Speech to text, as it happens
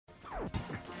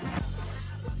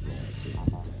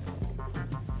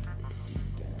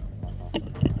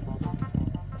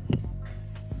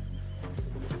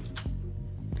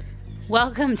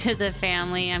Welcome to the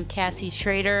family. I'm Cassie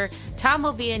Schrader. Tom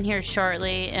will be in here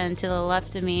shortly, and to the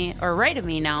left of me, or right of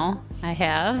me now, I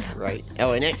have... Right.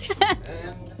 Ellie Nick.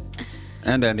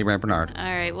 And Andy Bernard. All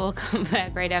right, we'll come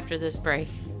back right after this break.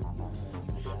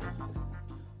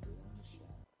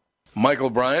 Michael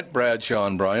Bryant, Bradshaw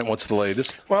and Bryant, what's the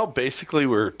latest? Well, basically,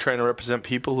 we're trying to represent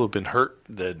people who have been hurt,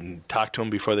 then talk to them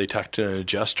before they talk to an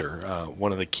adjuster.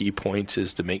 One of the key points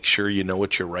is to make sure you know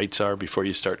what your rights are before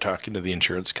you start talking to the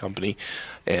insurance company,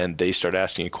 and they start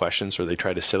asking you questions or they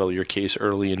try to settle your case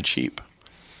early and cheap.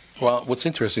 Well, what's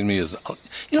interesting to me is,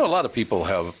 a lot of people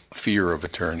have fear of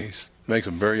attorneys. It makes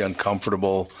them very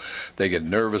uncomfortable. They get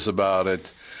nervous about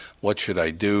it. What should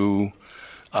I do?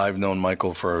 I've known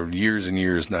Michael for years and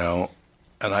years now,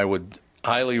 and I would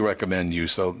highly recommend you.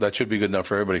 So that should be good enough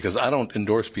for everybody, because I don't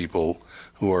endorse people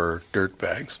who are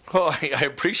dirtbags. Well, I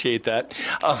appreciate that.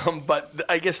 But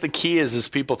I guess the key is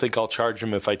people think I'll charge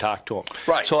them if I talk to them.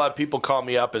 Right. So a lot of people call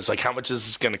me up. It's like, how much is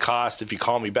this going to cost if you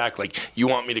call me back? Like, you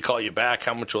want me to call you back?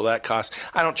 How much will that cost?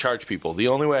 I don't charge people. The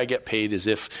only way I get paid is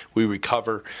if we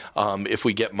recover, if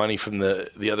we get money from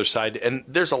the other side. And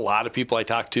there's a lot of people I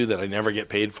talk to that I never get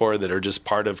paid for that are just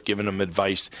part of giving them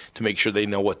advice to make sure they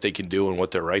know what they can do and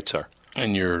what their rights are.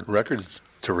 And your record's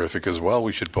terrific as well,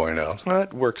 we should point out. Well,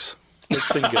 it works. It's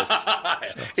been good.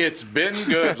 It's been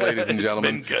good, ladies and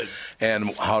gentlemen. It's been good.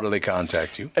 And how do they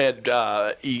contact you? And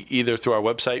either through our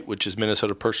website, which is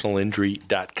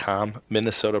minnesotapersonalinjury.com,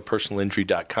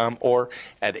 minnesotapersonalinjury.com, or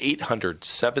at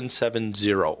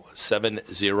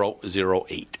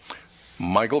 800-770-7008.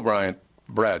 Michael Bryant,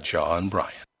 Bradshaw and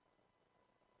Bryant.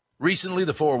 Recently,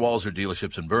 the four Walser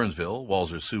dealerships in Burnsville,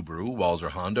 Walser Subaru,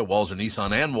 Walser Honda, Walser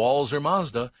Nissan, and Walser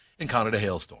Mazda, encountered a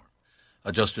hailstorm.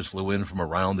 Adjusters flew in from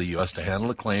around the U.S. to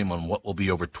handle a claim on what will be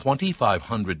over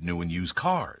 2,500 new and used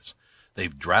cars.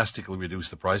 They've drastically reduced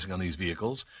the pricing on these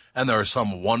vehicles, and there are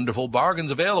some wonderful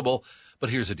bargains available. But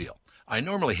here's the deal. I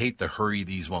normally hate the hurry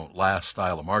these won't last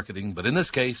style of marketing, but in this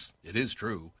case, it is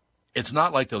true. It's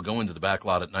not like they'll go into the back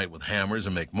lot at night with hammers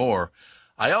and make more.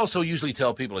 I also usually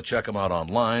tell people to check them out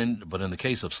online, but in the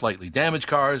case of slightly damaged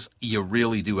cars, you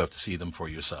really do have to see them for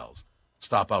yourselves.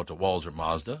 Stop out to Walser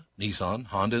Mazda, Nissan,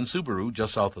 Honda, and Subaru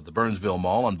just south of the Burnsville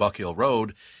Mall on Buck Hill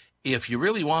Road. If you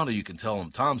really want to, you can tell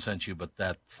them Tom sent you, but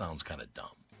that sounds kind of dumb.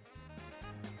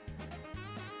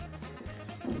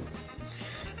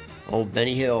 Old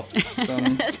Benny Hill.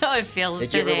 That's how it feels Did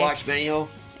today. you ever watch Benny Hill?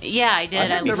 Yeah, I did.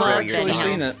 I've I never love actually Benny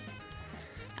seen Hill. it.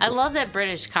 I love that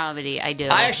British comedy. I do.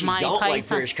 I actually Monty don't like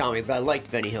Python. British comedy, but I liked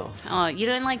Benny Hill. Oh, you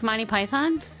didn't like Monty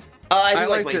Python? I do I like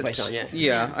liked Monty it. Python, yeah.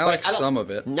 Yeah, I But like don't- some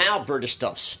of it. Now British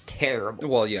stuff's terrible.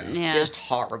 Well, yeah. Yeah. Just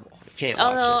horrible. Can't watch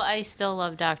Although it. I still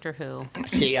love Doctor Who.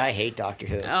 See, I hate Doctor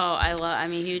Who. Oh,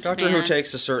 I'm a huge Doctor fan. Who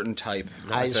takes a certain type.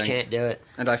 I just think. can't do it.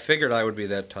 And I figured I would be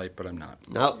that type, but I'm not.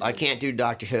 Nope, I can't do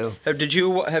Doctor Who.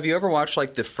 Have you ever watched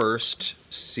like the first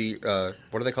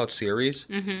what do they call it, series?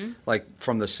 Mm-hmm. Like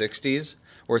from the '60s,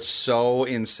 where it's so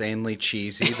insanely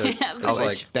cheesy that Oh,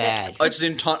 it's bad. it's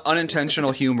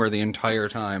unintentional humor the entire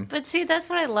time. But see, that's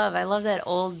what I love. I love that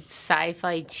old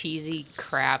sci-fi cheesy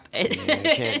crap. I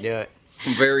can't do it.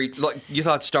 Very like you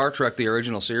thought Star Trek the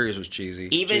original series was cheesy.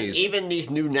 Jeez. Even these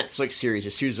new Netflix series,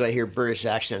 as soon as I hear British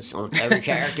accents on every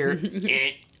character, turn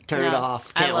it No,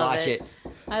 off. I Can't love watch it.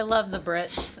 I love the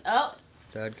Brits. Oh,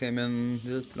 Dad came in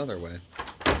the other way.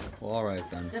 Well, all right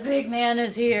then. the big man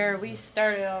is here. We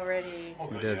started already.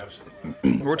 We did.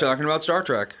 We're talking about Star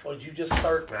Trek. Oh, did you just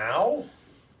start now?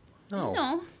 No.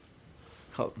 No.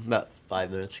 Oh, about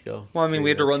 5 minutes ago. Well, I mean, we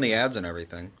had to run the ads and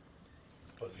everything.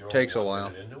 Takes a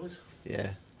while.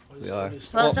 Yeah, we are.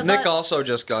 Well, it's Nick about- also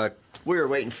just got. We were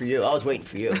waiting for you. I was waiting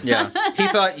for you. Yeah, he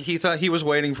thought he was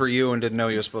waiting for you and didn't know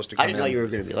he was supposed to come I didn't know in. you were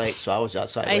going to be late, so I was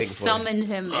outside I waiting for you. summoned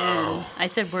him in. I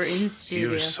said, we're in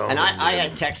studio. And I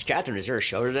had text Catherine, is there a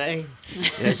show today?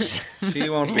 Yes.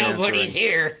 She won't be Nobody's answering.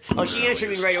 here. Oh, she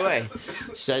answered me right away.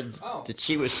 Said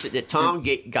that Tom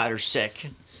got her sick.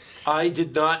 I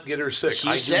did not get her sick. She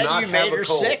I do said not you have made a her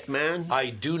cold. sick, man.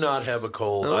 I do not have a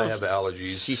cold. Oh, I have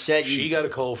allergies. she said you- she got a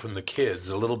cold from the kids,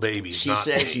 the little babies. She not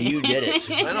says me. you did it.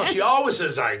 I know. She always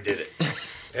says I did it.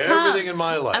 Everything in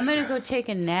my life. I'm going to go take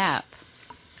a nap.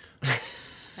 I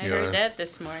You are- heard that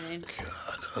this morning.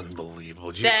 God,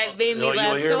 unbelievable. That made me you wanna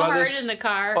laugh hear so about hard this? in the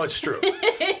car. Oh, it's true.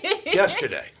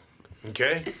 Yesterday,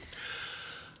 okay?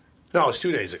 No, it's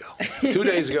 2 days ago. 2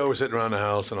 days ago, we're sitting around the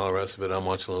house and all the rest of it. I'm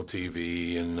watching a little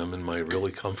TV, and I'm in my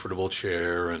really comfortable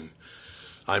chair, and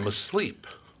I'm asleep.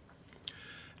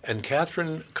 And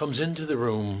Catherine comes into the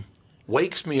room,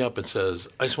 wakes me up, and says,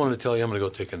 I just wanted to tell you I'm going to go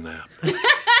take a nap.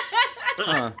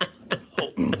 Oh,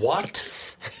 what?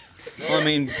 Well, I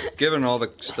mean, given all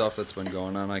the stuff that's been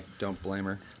going on, I don't blame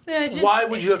her. Yeah, just- Why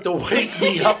would you have to wake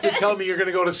me up to tell me you're going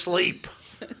to go to sleep?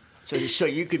 So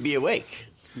you could be awake.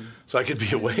 So I could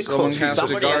be awake. Someone has to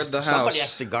Somebody guard has- the Somebody house.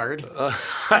 has to guard.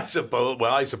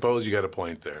 I suppose you got a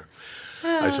point there.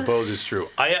 I suppose it's true.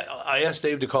 I asked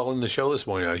Dave to call in the show this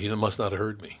morning. He must not have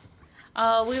heard me.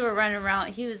 We were running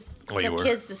around. He was you took were?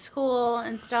 kids to school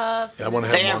and stuff. Yeah, I want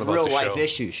to have They him on have about real the life show.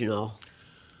 issues, you know.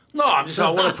 No, I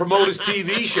want to promote his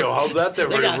TV show. How's that there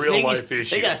They for a got real things. life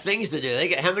issue? They got things to do. They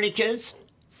got how many kids?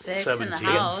 6 in the 17.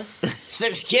 house.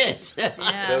 6 kids.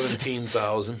 Yeah.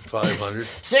 17,500.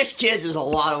 6 kids is a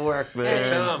lot of work, man.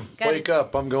 Yeah. Tom, Gotta- wake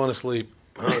up. I'm going to sleep.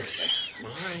 Okay.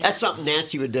 That's something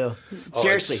Nancy would do. Oh,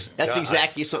 Seriously, it's- that's God.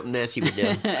 exactly something Nancy would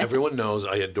do. Everyone knows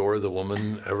I adore the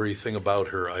woman, everything about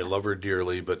her. I love her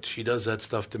dearly, but she does that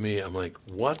stuff to me. I'm like,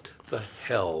 what the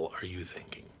hell are you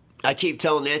thinking? I keep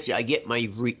telling Nancy I get my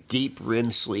deep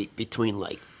REM sleep between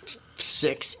like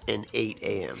 6 and 8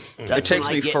 a.m. That's takes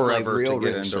when I me get my forever to real get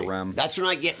REM into sleep. REM. That's when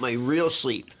I get my real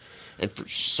sleep. And for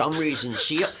some reason,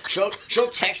 she'll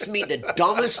text me the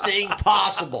dumbest thing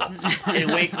possible and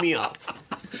wake me up.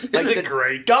 Like Isn't the it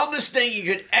great? dumbest thing you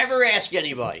could ever ask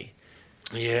anybody.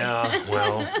 Yeah,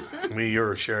 well,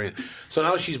 you're sharing. So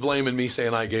now she's blaming me,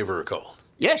 saying I gave her a cold.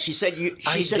 Yeah, she said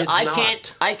I She said did I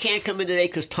not. can't come in today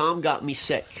because Tom got me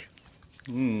sick.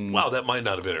 Wow, that might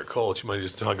not have been her cold. She might have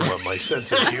just talking about my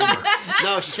sense of humor.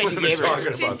 No, she said you We've been gave her. talking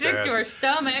She's about sick that. to her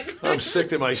stomach. I'm sick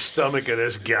to my stomach of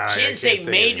this guy. She I didn't say can't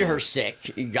take made it her anymore.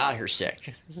 sick. You got her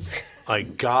sick. I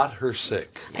got her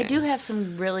sick. I do have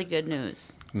some really good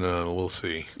news. No, we'll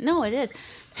see. No, it is.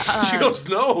 She goes,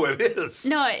 no, it is.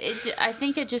 No, I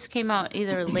think it just came out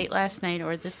either late last night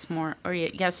or this morning or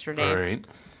yesterday. All right.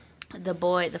 The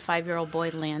 5-year-old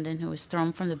boy Landon, who was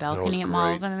thrown from the balcony at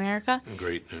Mall of great. America,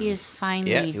 Great news. he is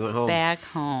finally Yeah, he went home. back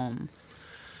home.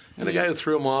 And the guy who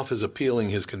threw him off is appealing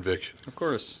his conviction. Of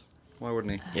course. Why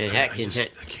wouldn't he? And heck, I can't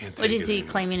take What is it he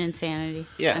anymore. claiming insanity?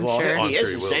 Yeah, I'm well, sure. Oh, I'm He sure is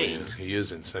he will insane. be. He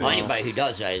is insane. well, anybody who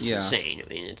does that is Yeah. insane. I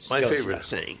mean, it's My goes favorite, without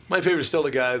saying. my favorite is still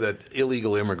the guy, that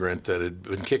illegal immigrant that had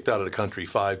been kicked out of the country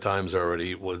 5 times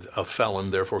already, was a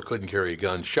felon, therefore couldn't carry a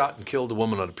gun, shot and killed a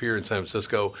woman on a pier in San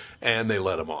Francisco, and they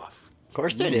let him off. Of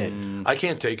course they did. I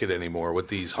can't take it anymore with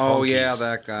these Oh honkies. yeah,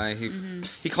 that guy.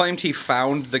 He claimed he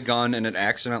found the gun and it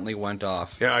accidentally went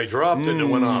off. Yeah, I dropped it and it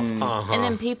went off. Uh-huh. And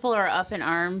then people are up in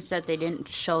arms that they didn't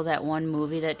show that one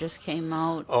movie that just came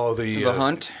out, Oh, The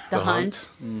Hunt. The Hunt.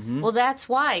 Well, that's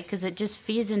why, because it just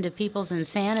feeds into people's It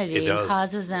insanity does. and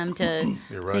causes them to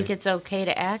You're right. think it's okay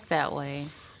to act that way.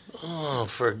 Oh,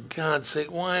 for God's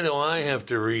sake, why do I have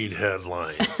to read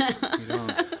headlines?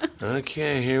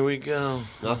 Okay, here we go.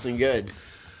 Nothing good.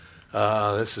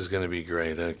 This is going to be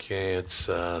great. Okay, it's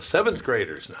 7th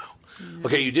graders now.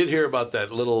 Okay, you did hear about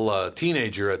that little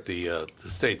teenager at the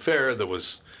state fair that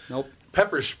was Nope.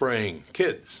 pepper spraying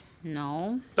kids.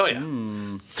 No. Oh, yeah.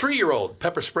 3-year-old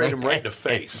pepper sprayed him right in the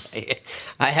face.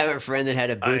 I have a friend that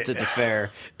had a booth at the fair,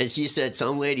 and she said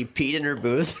some lady peed in her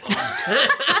booth.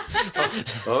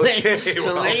 Okay,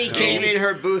 Some well, lady see? came in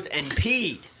her booth and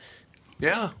peed.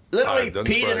 Yeah. Literally Doesn't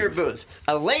peed in surprise her me. booth.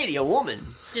 A lady, a woman,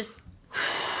 Just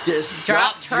just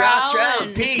Dropped dropped trowel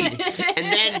and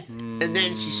peed. And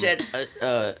then she said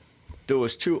there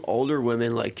was 2 older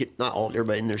women, like not older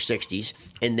but in their 60s,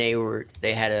 and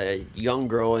they had a young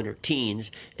girl in her teens,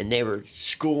 and they were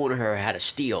schooling her how to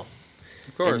steal.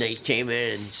 Of course. And they came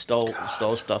in and stole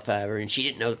stuff out of her, and she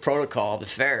didn't know the protocol of the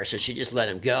fair, so she just let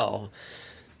them go.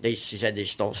 She said they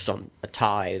stole a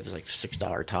tie. It was like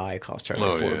 $6 tie. It cost her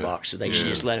like $4, so she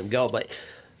just let them go. But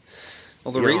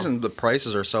Well, the you know. reason the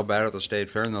prices are so bad at the state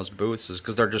fair in those booths is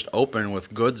because they're just open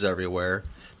with goods everywhere.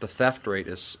 The theft rate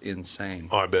is insane.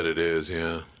 Oh, I bet it is,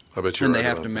 yeah. I bet you're And they right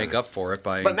have about to make that. up for it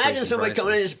by imagine increasing somebody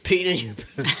coming in and prices. just peeing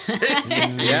in your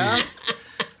booth. Yeah?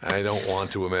 I don't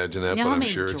want to imagine that, you know but how I'm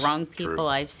many sure it's drunk true. people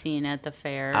I've seen at the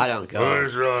fair? I don't go.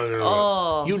 What's wrong with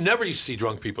Oh. You never see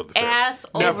drunk people at the fair. Ass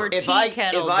Never. over If tea I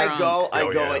kettle if I drunk. go, I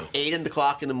Oh, go yeah. at 8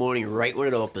 o'clock in the morning, right when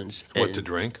it opens. What and, to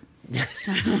drink?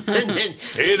 and then 8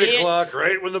 see it. o'clock,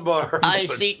 right when the bar I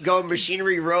opens. see go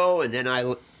machinery row, and then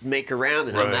I make a round,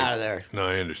 and I'm Right. out of there. No,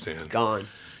 I understand. Gone.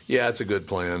 Yeah, it's a good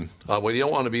plan. Well, you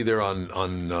don't want to be there on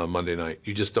Monday night.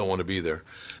 You just don't want to be there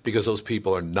because those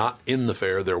people are not in the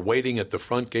fair. They're waiting at the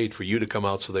front gate for you to come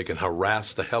out so they can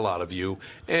harass the hell out of you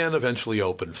and eventually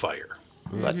open fire.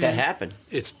 Let that happen.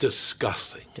 It's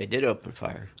disgusting. They did open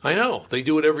fire. I know. They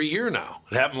do it every year now.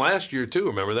 It happened last year too.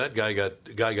 Remember that guy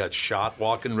got shot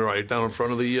walking right down in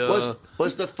front of the.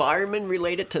 Was the fireman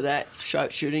related to that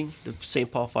shooting? The St.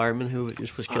 Paul fireman who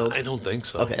just was killed? I don't think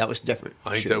so. Okay, that was different. I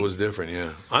think shooting. that was different.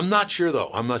 Yeah, I'm not sure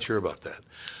though. I'm not sure about that.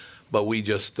 But we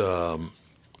just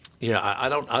Yeah, I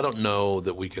don't know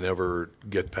that we can ever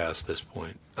get past this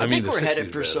point. I think the we're 60s headed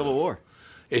for better. Civil War.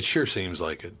 It sure seems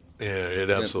like it. Yeah, it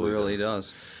absolutely It really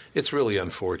does. It's really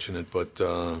unfortunate, but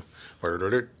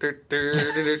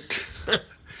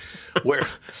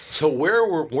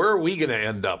where are we going to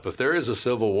end up if there is a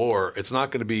civil war? It's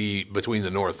not going to be between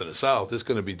the North and the South. It's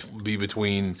going to be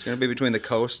between. It's going to be between the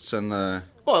coasts and the.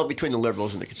 Well, between the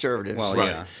liberals and the conservatives. Well,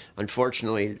 Right. yeah.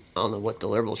 Unfortunately, I don't know what the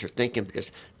liberals are thinking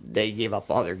because they gave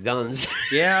up all their guns.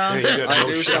 Yeah, Yeah, you got I no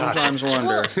do shot. sometimes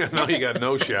wonder. No, you got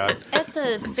no shot. At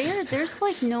the fair, there's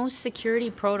like no security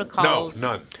protocols.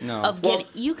 None. No. Of Well,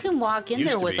 you can walk in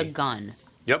used there to with a be. gun.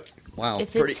 Yep. Wow.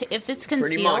 If Pretty- it's concealed,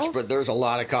 Pretty much, but there's a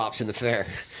lot of cops in the fair.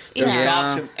 There's Yeah.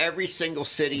 cops in every single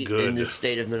city Good. in the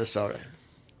state of Minnesota.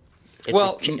 It's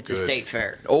Well, it's a good. state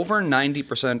fair. Over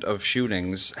 90% of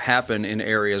shootings happen in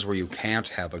areas where you can't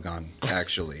have a gun,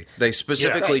 actually. They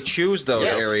specifically Yes. choose those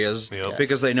Yes. areas Yep.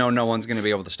 because they know no one's going to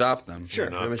be able to stop them. Sure,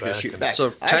 not everyone's going to back shoot in- back.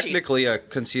 So Actually, technically, a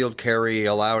concealed carry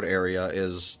allowed area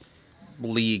is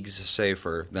leagues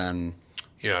safer than,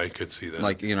 Yeah, I could see that.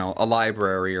 like, a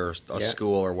library or a Yeah.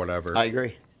 school or whatever. I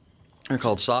agree. They're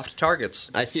called soft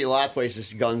targets. I see a lot of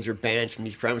places guns are banned from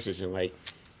these premises, and like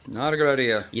Not a good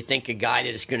idea. you think a guy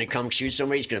that is going to come shoot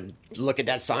somebody is going to look at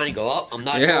that sign and go, "Oh, I'm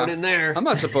not Yeah. going in there." I'm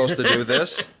not supposed to do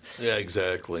this. Yeah,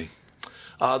 exactly.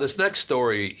 This next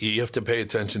story, you have to pay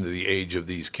attention to the age of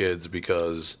these kids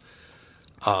because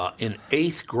in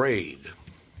 8th grade,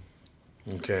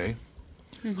 okay,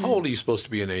 how old are you supposed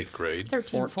to be in 8th grade?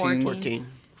 13, 14. 14,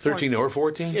 13 or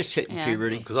 14? just hitting Yeah.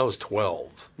 puberty. Because I was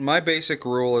 12. My basic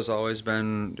rule has always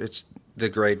been it's the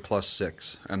grade plus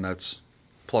 6, and that's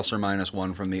plus or minus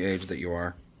 1 from the age that you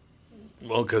are.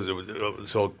 Well, because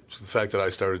so the fact that I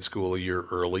started school a year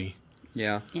early.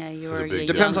 Yeah. Yeah, you It's a were. big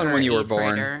the Depends on younger when you were 8th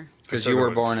born. grader. Because I you were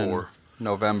started born at in 4.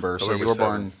 November, so November you were 7th.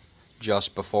 born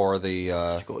just before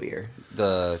the School year.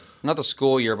 not the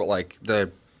school year, but like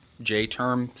the J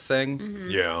term thing. Mm-hmm.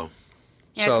 Yeah.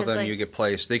 Yeah, So 'cause, then like- you get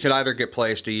placed. They could either get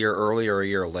placed a year early or a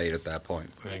year late at that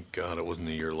point. Thank God it wasn't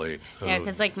a year late. Yeah, Oh,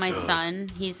 because like my God. son,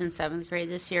 he's in 7th grade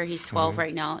this year. He's 12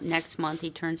 right now. Next month he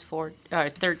turns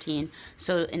 13.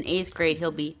 So in 8th grade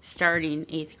he'll be starting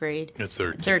 8th grade. At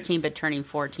 13. 13, but turning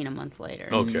 14 a month later.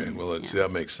 Okay, well,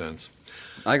 that makes sense.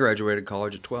 I graduated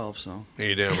college at 12, so Yeah,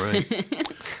 you're damn right.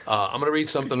 I'm going to read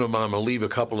something, but I'm going to leave a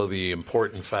couple of the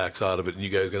important facts out of it, and you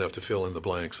guys are going to have to fill in the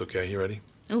blanks, okay? You ready?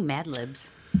 Ooh, Mad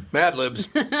Libs. Mad Libs.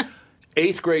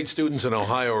 8th grade students in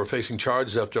Ohio are facing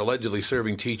charges after allegedly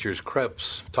serving teachers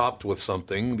crepes topped with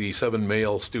something. The 7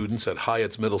 male students at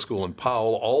Hyatt's Middle School in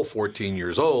Powell, all 14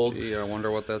 years old, gee, I wonder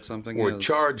what that something were is.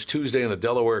 charged Tuesday in a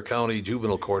Delaware County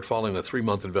juvenile court following a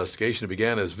 3-month investigation. It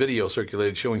began as video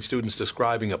circulated showing students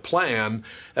describing a plan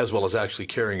as well as actually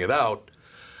carrying it out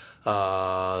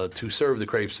to serve the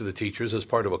crepes to the teachers as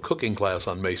part of a cooking class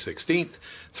on May 16th.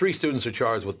 3 students are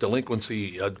charged with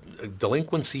delinquency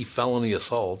felony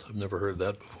assault. I've never heard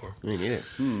that before. Me neither.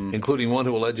 Including one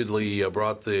who allegedly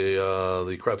brought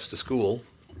the crepes to school,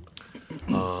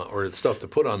 or stuff to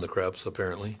put on the crepes,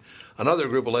 apparently. Another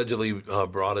group allegedly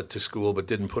brought it to school but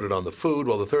didn't put it on the food,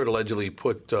 while the third allegedly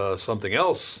put something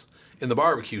else in the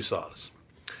barbecue sauce.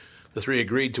 The 3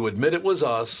 agreed to admit it was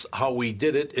us, how we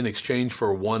did it in exchange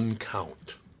for 1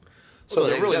 count. So Well,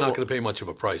 they're really yeah, not well- going to pay much of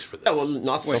a price for Yeah, that. well,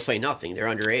 nothing. They'll pay nothing. They're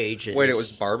underage. and Wait, it it's-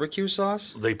 was barbecue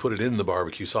sauce? They put it in the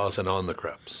barbecue sauce and on the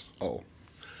crepes. Oh.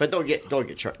 But they'll get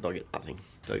nothing.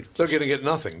 They're going to get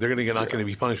nothing. They're not going to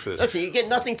be punished for this. Listen, you get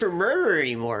nothing for murder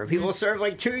anymore. People Mm-hmm. serve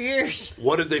like 2 years.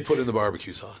 What did they put in the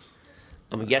barbecue sauce?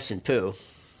 I'm guessing poo.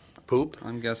 Poop?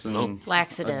 I'm guessing No. a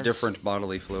Laxatives. different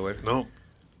bodily fluid. No.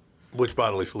 Which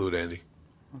bodily fluid, Andy?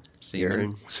 Semen.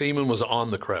 Urine. Semen was on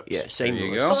the crepes. Yeah, same. There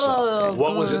you was- go. Oh,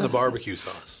 What was in the barbecue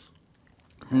sauce?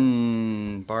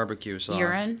 Barbecue sauce.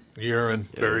 urine. Urine.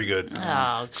 Very good.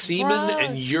 Oh, Semen gross.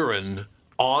 and urine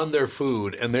on their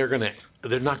food, and they're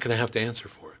not gonna have to answer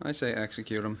for it. I say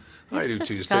execute them. I do That's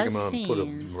too. Just take them out and put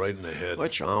them disgusting. right in the head.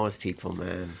 What's wrong with people,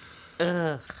 man?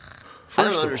 Ugh. I First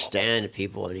of don't all- understand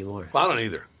people anymore. I don't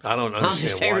either. I don't I'm understand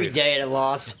just why. every day at a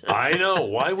loss. I know.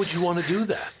 Why would you want to do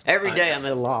that? Every day I'm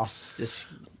at a loss. Just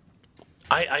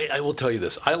I will tell you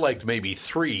this. I liked maybe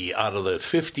 3 out of the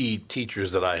 50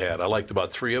 teachers that I had. I liked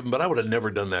about 3 of them, but I would have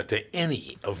never done that to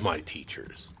any of my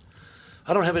teachers.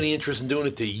 I don't have any interest in doing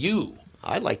it to you.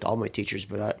 I liked all my teachers,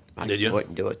 but I Did you?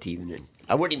 wouldn't do it to even.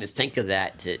 I wouldn't even think of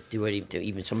that to do it to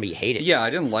even somebody hate it. Yeah, I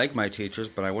didn't like my teachers,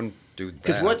 but I wouldn't do that.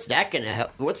 Because what's that going to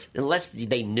help? Unless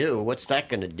they knew, what's that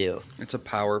going to do? It's a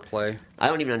power play. I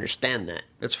don't even understand that.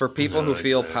 It's for people No, who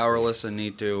feel exactly. powerless and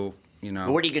need to,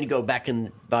 But what are you going to go back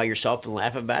and by yourself and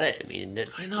laugh about it? I mean,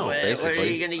 I know, What are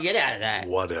basically. you going to get out of that?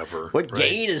 Whatever. What right?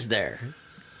 gain is there?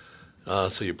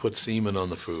 So you put semen on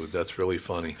the food. That's really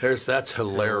funny. That's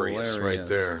hilarious right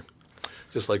there.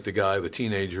 Just like the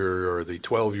teenager or the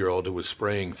 12-year-old who was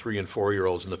spraying 3- and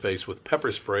 4-year-olds in the face with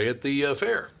pepper spray at the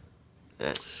fair.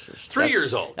 That's 3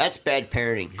 years old. That's bad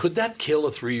parenting. Could that kill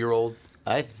a 3-year-old?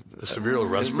 A severe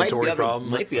respiratory problem?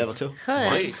 Might be able to.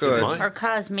 Could. Might. Or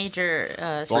cause major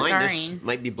Blindness. scarring.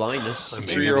 Might be blindness.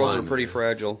 3-year-olds are pretty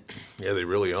fragile. Yeah, they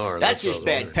really are. That's just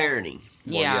bad parenting.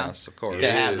 Well, Yeah. yes, of course.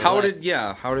 Yeah. How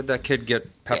did that kid get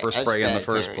pepper Yeah, that's spray in the bad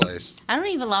first parenting. place? I don't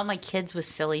even allow my kids with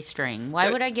silly string.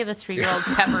 Why would I give a 3-year-old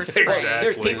pepper spray? There's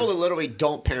Exactly. people that literally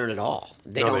don't parent at all.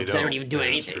 They No, they don't don't. even do That's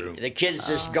anything. true. The kid's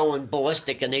just going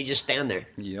ballistic and they just stand there.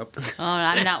 Yep. Oh,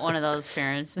 I'm not one of those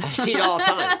parents. I see it all the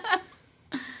time.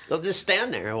 They'll just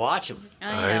stand there and watch them.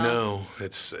 I know.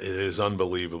 It is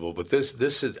unbelievable. But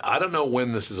this is, I don't know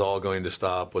when this is all going to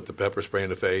stop with the pepper spray in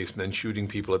the face and then shooting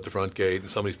people at the front gate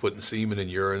and somebody's putting semen and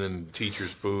urine in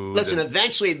teachers' food. Listen,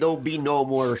 eventually there'll be no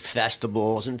more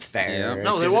festivals and fairs. Yeah.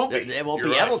 No, they won't be. They won't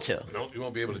You're be right. able to. No, you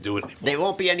won't be able to do it anymore. There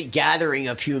won't be any gathering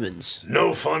of humans.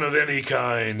 No fun of any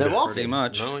kind. There won't Pretty be.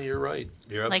 much. No, you're right.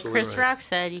 You're Like absolutely Chris right. Rock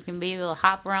said, you can be able to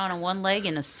hop around on one leg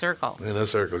in a circle. In a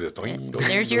circle, just doing, doing,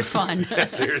 There's your fun.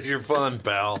 There's your fun,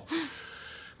 pal.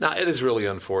 Now, it is really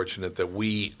unfortunate that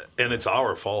and it's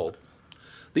our fault,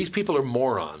 these people are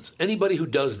morons. Anybody who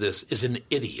does this is an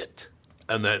idiot.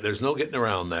 And that there's no getting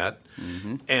around that.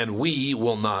 Mm-hmm. And we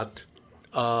will not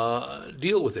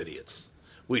deal with idiots.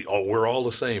 We're all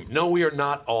the same. No, we are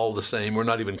not all the same. We're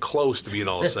not even close to being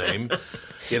all the same.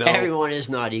 You know, Everyone is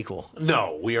not equal.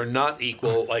 no, we are not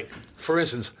equal. Like, for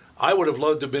instance, I would have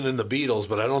loved to have been in the Beatles,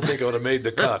 but I don't think I would have made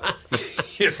the cut.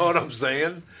 You know what I'm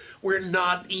saying? We're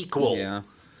not equal. Yeah.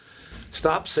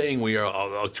 Stop saying we are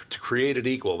created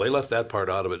equal. They left that part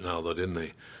out of it now, though, didn't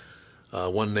they?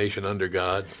 One nation under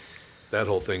God. That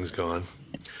whole thing's gone.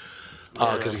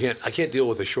 Because I can't deal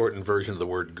with the shortened version of the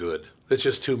word good. It's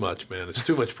just too much, man. It's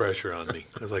too much pressure on me.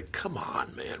 I was like, come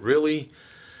on, man. Really?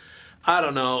 I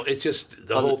don't know. It's just,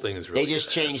 the whole thing is really They just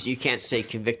sad. changed. You can't say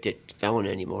convicted felon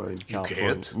anymore in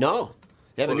California. can't? No.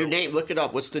 They have a Well, new name. Look it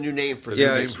up. What's the new name for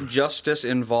Yeah, name it's for-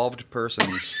 justice-involved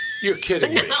persons. You're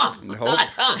kidding me. Nope.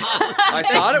 I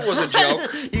thought it was a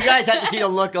joke. You guys have to see the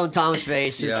look on Tom's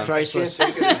face. It's Yeah. priceless.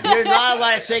 You're not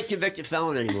allowed to say convicted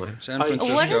felon anymore. San What are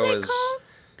Francisco they is called?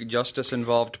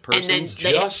 justice-involved And then persons.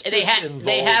 they have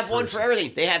Justice-involved one for person.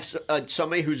 everything. They have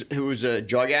somebody who's a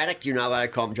drug addict. You're not allowed to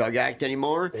call them drug addict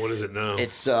anymore. What is it now?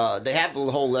 It's they have a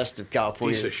whole list of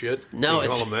California. Piece of shit? No, You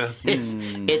it's call them that?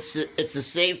 it's the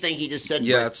same thing he just said.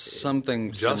 Yeah, but it's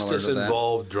something similar to that.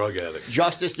 Justice-involved drug addict.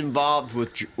 justice involved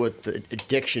with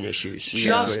addiction issues. That's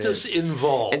what it Justice is.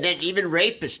 involved. And then even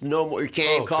rapists, no more. You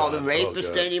can't Oh, call God. them Oh, rapists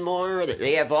God. anymore.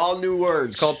 They have all new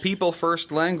words. It's called people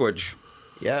first language.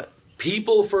 Yeah,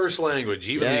 People first language,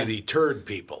 even Yeah. the turd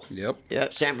people. Yep. yeah.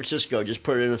 San Francisco just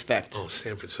put it in effect. Oh,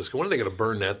 San Francisco. When are they going to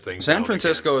burn that thing San down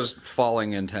Francisco is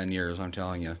falling in 10 years, I'm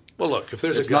telling you. again? Well, look, if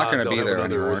there's It's a not God, gonna they'll be have there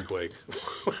another anymore. earthquake.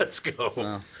 Let's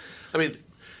go. I mean,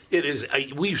 it is.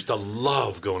 We used to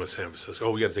love going to San Francisco.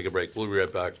 Oh, we got to take a break. We'll be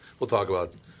right back. We'll talk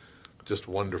about just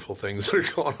wonderful things that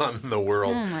are going on in the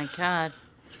world. Oh my God.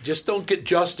 Just don't get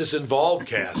justice involved,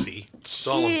 Cassie. That's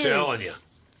all I'm Jeez. telling you.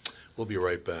 We'll be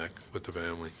right back with the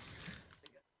family.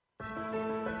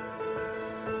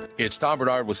 It's Tom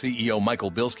Bernard with CEO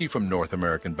Michael Bilski from North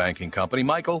American Banking Company.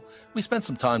 Michael, we spent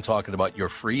some time talking about your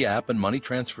free app and money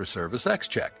transfer service,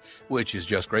 XCheck, which is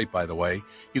just great, by the way.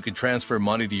 You can transfer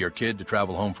money to your kid to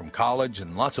travel home from college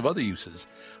and lots of other uses.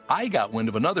 I got wind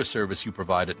of another service you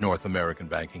provide at North American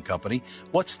Banking Company.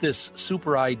 What's this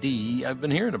Super ID I've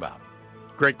been hearing about?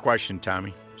 Great question,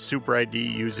 Tommy. Super ID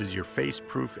uses your face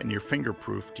proof and your finger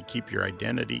proof to keep your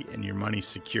identity and your money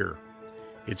secure.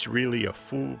 It's really a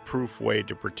foolproof way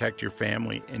to protect your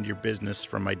family and your business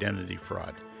from identity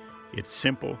fraud. It's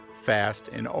simple, fast,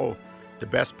 and the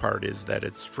best part is that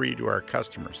it's free to our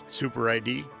customers. Super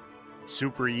ID,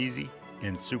 super easy,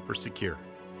 and super secure.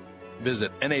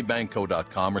 Visit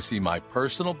nabankco.com or see my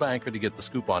personal banker to get the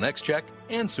scoop on XCheck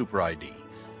and Super ID.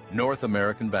 North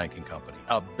American Banking Company,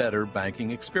 a better banking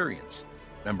experience.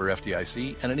 Member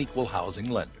FDIC and an equal housing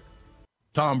lender.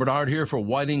 Tom Bernard here for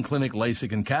Whiting Clinic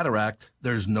LASIK and Cataract.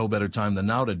 There's no better time than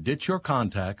now to ditch your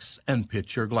contacts and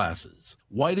pitch your glasses.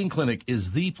 Whiting Clinic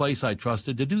is the place I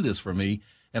trusted to do this for me,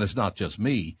 and it's not just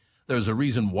me. There's a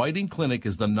reason Whiting Clinic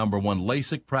is the #1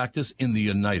 LASIK practice in the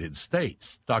United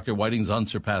States. Dr. Whiting's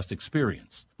unsurpassed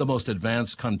experience, the most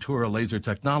advanced Contura laser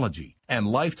technology, and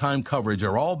lifetime coverage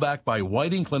are all backed by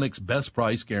Whiting Clinic's best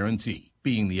price guarantee.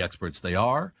 Being the experts they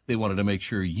are, they wanted to make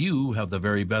sure you have the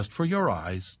very best for your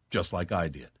eyes, just like I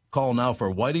did. Call now for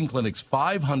Whiting Clinic's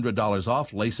 $500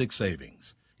 off LASIK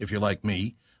savings. If you're like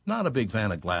me, not a big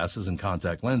fan of glasses and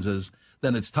contact lenses,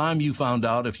 then it's time you found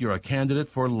out if you're a candidate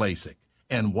for LASIK.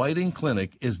 And Whiting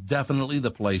Clinic is definitely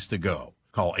the place to go.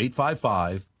 Call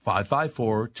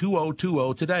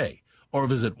 855-554-2020 today or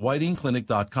visit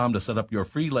whitingclinic.com to set up your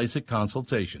free LASIK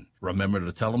consultation. Remember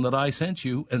to tell them that I sent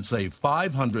you and save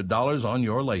 $500 on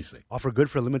your LASIK. Offer good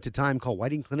for a limited time. Call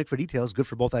Whiting Clinic for details. Good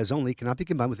for both eyes only. Cannot be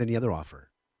combined with any other offer.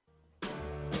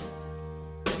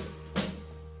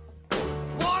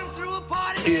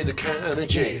 In the county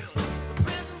jail.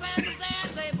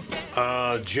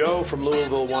 Joe from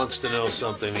Louisville wants to know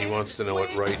something. He wants to know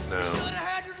it right now.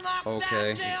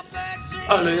 Okay.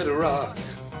 A little rock.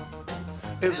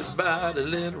 Everybody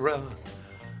let it rock.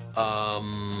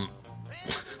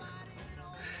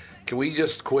 Can we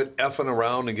just quit effing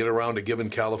around and get around to giving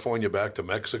California back to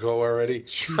Mexico already?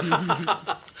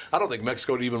 I don't think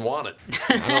Mexico would even want it.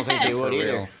 I don't think they would For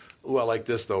either. real. Ooh, I like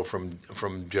this, though, from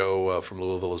Joe from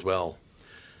Louisville as well.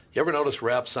 You ever notice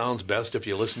rap sounds best if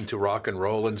you listen to rock and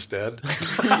roll instead?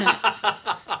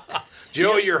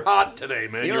 Joe, you're hot today,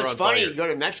 man. You know You're what's on funny? fire. You go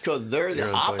to Mexico, they're You're the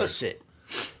on fire. opposite.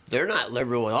 They're not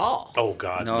liberal at all. Oh,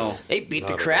 God, No. They beat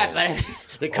the Not at crap all. out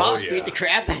of the cops yeah. beat the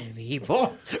crap out of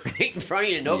people right in front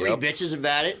of you. Nobody Yep. bitches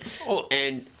about it. Oh.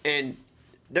 And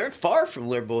they're far from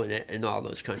liberal in all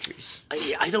those countries.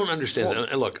 I don't understand.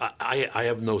 And look, I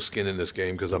have no skin in this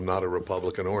game because I'm not a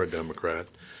Republican or a Democrat.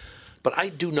 But I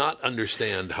do not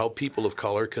understand how people of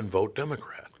color can vote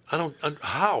Democrat. I don't.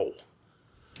 How?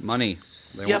 Money.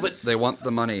 Yeah, but- they want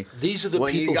the money. These are the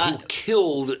When you people who got-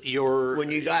 killed your.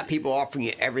 When you got people offering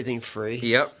you everything free,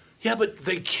 Yep. Yeah, but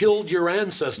they killed your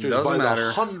ancestors Doesn't by matter.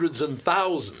 the hundreds and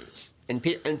thousands. and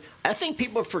I think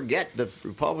people forget the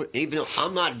Republican. Even though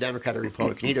I'm not a Democrat or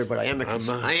Republican either, but I am I'm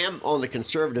not. I am on the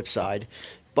conservative side.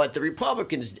 But the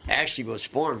Republicans actually was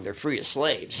formed. They're free of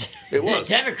slaves. It was.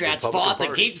 The Democrats Republican fought to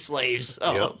Party. keep slaves.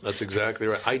 So. Yeah, that's exactly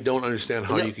right. I don't understand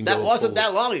how you can that go. wasn't full-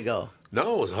 that long ago.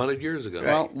 No, it was 100 years ago.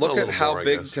 Well, look A at little how more, I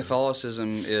big guess.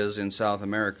 Catholicism is in South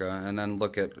America, and then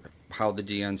look at how the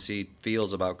DNC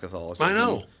feels about Catholicism. I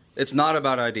know. It's not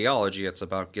about ideology, it's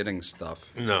about getting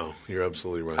stuff. No, you're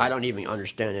absolutely right. I don't even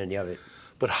understand any of it.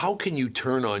 But how can you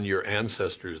turn on your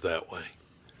ancestors that way?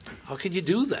 How can you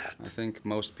do that? I think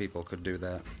most people could do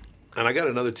that. And I got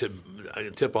another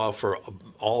tip off for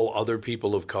all other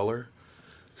people of color.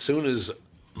 Soon as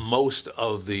most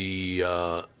of the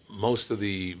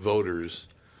voters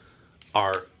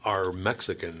are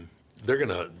Mexican, they're going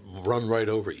to run right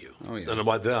over you. Oh, yeah. And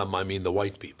by them, I mean the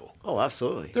white people. Oh,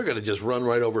 absolutely. They're going to just run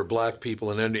right over black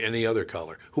people and any other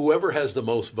color. Whoever has the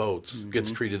most votes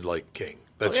gets treated like king.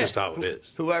 That's Oh, yeah. just how it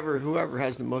is. Whoever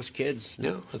has the most kids.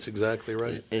 Yeah, that's exactly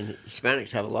right. And Hispanics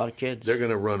have a lot of kids. They're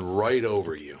going to run right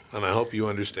over you, and I hope you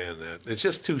understand that. It's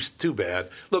just too bad.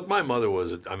 Look, my mother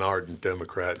was an ardent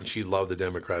Democrat, and she loved the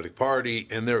Democratic Party,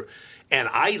 and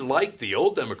I liked the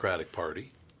old Democratic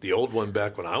Party, the old one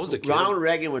back when I was a kid. Ronald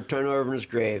Reagan would turn over in his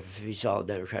grave if he saw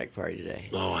the Democratic Party today.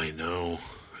 Oh, I know,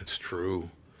 it's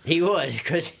true. He would,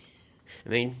 because, I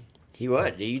mean, he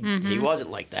would. He wasn't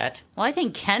like that. Well, I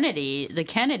think the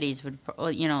Kennedys would,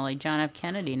 like John F.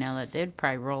 Kennedy, now that they'd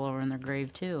probably roll over in their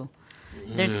grave too.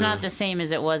 It's not the same as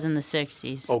it was in the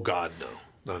 60s. Oh God,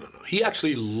 no. He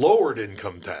actually lowered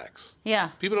income tax. Yeah.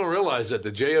 People don't realize that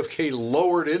the JFK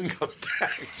lowered income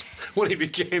tax when he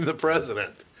became the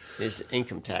president. His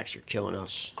income tax are killing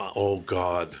us. Oh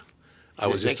God. I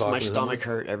was It just makes talking my to stomach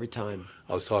hurt every time.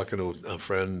 I was talking to a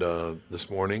friend this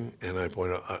morning, and I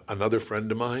pointed out another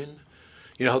friend of mine.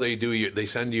 You know how they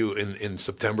send you in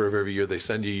September of every year, they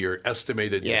send you your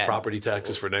estimated property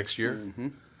taxes for next year? Mm-hmm.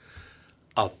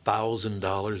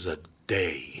 $1,000 a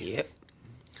day. Yep.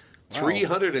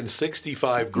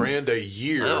 365 grand a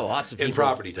year I know lots of in people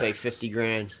property pay taxes.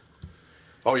 $50,000.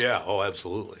 Oh yeah, oh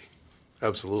absolutely.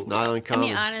 Absolutely. Not I uncommon.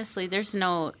 mean, honestly, there's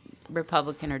no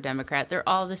Republican or Democrat. They're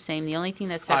all the same. The only thing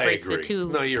that separates the agree. two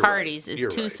No, you're parties right. is You're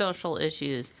two right. social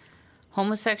issues: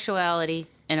 homosexuality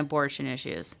and abortion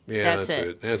issues. Yeah, that's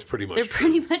it. That's pretty much They're true.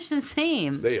 pretty much the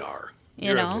same. They are. You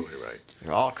You're know? absolutely right.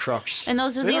 They're all crooks. And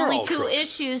those are They the are only all two crooks.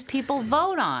 issues people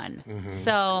vote on. Mm-hmm.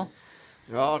 So,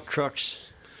 They're all crooks.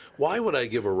 Why would I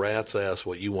give a rat's ass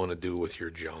what you want to do with your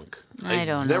junk? I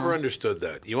don't never know. understood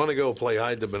that. You want to go play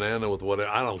hide the banana with whatever?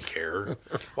 I don't care.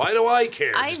 Why do I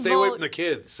care? I Just stay away vote- from the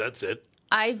kids. That's it.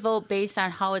 I vote based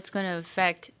on how it's going to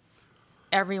affect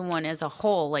everyone as a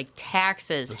whole, like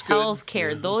taxes, That's good. health care.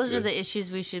 Yeah, that's Those are good. the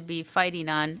issues we should be fighting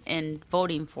on and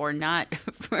voting for, not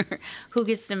for who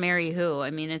gets to marry who. I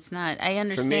mean, it's not. I For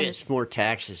understand. me, it's more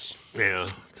taxes. Yeah,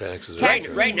 Taxes.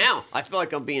 Right now, I feel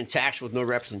like I'm being taxed with no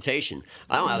representation.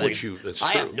 I don't have That's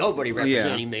I have true. nobody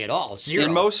representing me at all. Zero.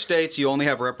 In most states, you only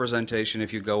have representation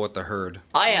if you go with the herd.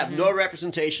 I have no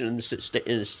representation in the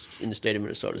state of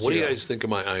Minnesota. What do you Zero. guys think of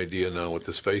my idea now with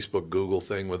this Facebook Google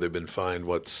thing where they've been fined,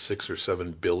 $6 or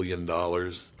 $7 billion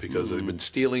because they've been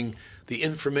stealing the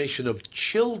information of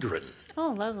children?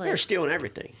 Oh, lovely. They're stealing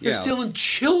everything. They're Yeah. stealing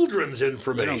children's They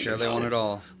information. don't care. They want it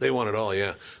all. They want it all,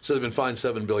 yeah. So they've been fined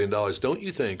 $7 billion. Don't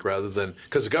you think, rather than,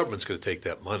 because the government's going to take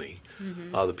that money,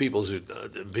 the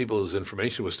people's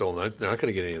information was stolen, they're not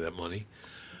going to get any of that money.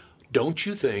 Don't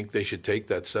you think they should take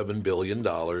that $7 billion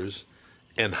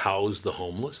and house the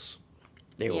homeless?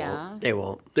 They Yeah. won't. They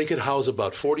won't. They could house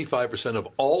about 45% of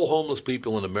all homeless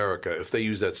people in America if they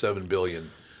use that $7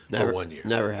 billion for 1 year.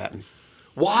 Never happen.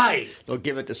 Why? They'll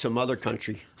give it to some other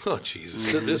country. Oh,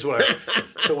 Jesus. So this is what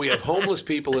so we have homeless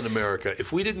people in America.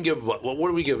 If we didn't give, what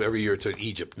do we give every year to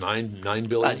Egypt? $9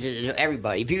 billion?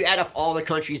 Everybody. If you add up all the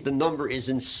countries, the number is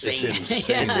insane. It's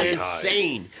insane. It's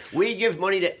insane. We give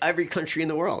money to every country in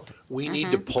the world. We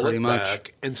need to pull Pretty it much.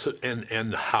 back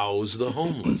and house the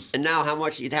homeless. And now, how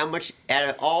much? Out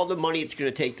of all the money it's going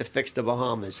to take to fix the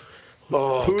Bahamas,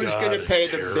 Oh, who's God, going to it's pay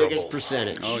the terrible. biggest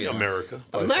percentage? Oh, yeah. America.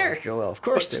 by America will, of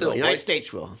course. But They still, will. United white-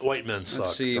 States will. far. White men suck.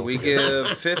 Let's see. Don't We forget. give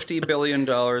 $50 billion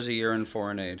a year in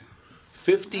foreign aid.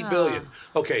 $50 billion.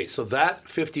 Okay, so that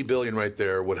 $50 billion right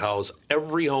there would house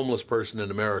every homeless person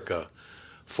in America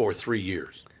for 3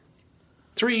 years.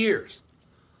 3 years.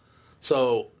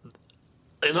 So,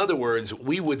 in other words,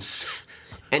 we would.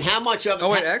 And how much of it? Oh,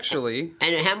 wait, actually,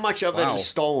 And how much of Wow. it is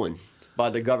stolen by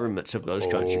the governments of those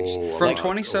countries? from Like,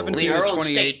 2017 I mean, to our own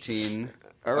state- 2018,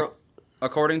 our-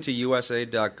 according to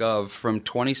USAID.gov, from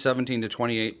 2017 to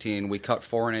 2018, we cut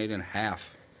foreign aid in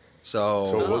half.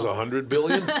 So it was $100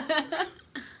 billion.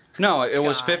 No, it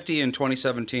was 50 in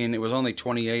 2017. It was only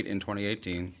 28 in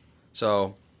 2018.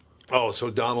 So Oh, so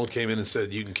Donald came in and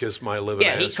said, "You can kiss my living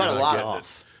Yeah, ass." he you're cut a not lot getting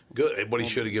off. it." Good, but he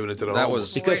should have given it to the That homeless.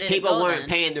 was- because Where did it people go weren't then?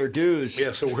 paying their dues.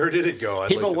 Yeah. So where did it go? I'd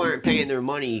People like to- weren't paying their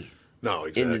money No,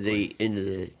 exactly. into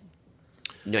the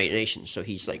United Nations. So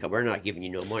he's like, we're not giving you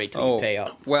no money till you pay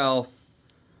up. well,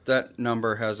 that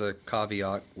number has a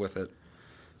caveat with it.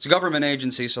 It's a government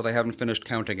agency, so they haven't finished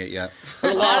counting it yet.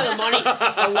 But a lot of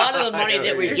the money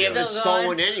that we give is Still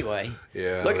stolen going. anyway.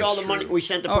 Yeah, Look at all the that's money true. we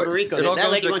sent to Puerto Rico. it all That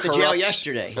goes lady to went to jail corrupt-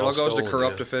 yesterday. It all goes to stolen,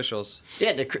 corrupt yeah. officials.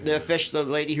 Yeah, the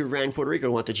lady who ran Puerto Rico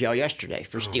went to jail yesterday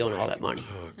for stealing all that money.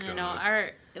 You know,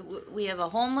 we have a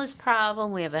homeless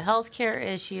problem. We have a healthcare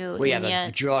issue. We have and a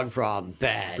yet, drug problem,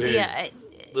 bad. Big. yeah,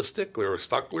 The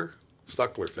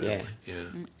Stuckler family. Yeah.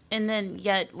 and then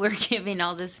yet we're giving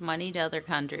all this money to other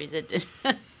countries. It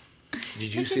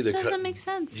Did you It see just the doesn't make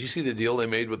sense. Did you see the deal they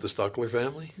made with the Stuckler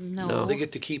family? no. They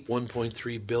get to keep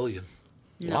 1.3 billion.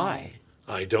 Why?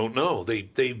 I don't know.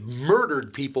 They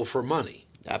murdered people for money.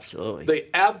 Absolutely. They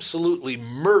absolutely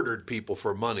murdered people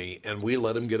for money, and we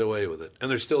let them get away with it. And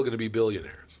they're still going to be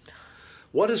billionaires.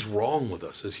 What is wrong with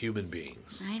us as human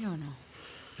beings? I don't know.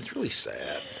 It's really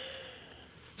sad.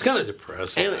 It's kind of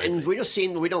depressing. I And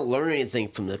think. we don't learn anything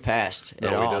from the past at No,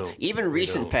 we all. don't. Even We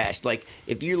recent don't. past. Like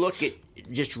if you look at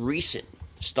just recent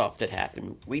stuff that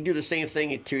happened, we do the same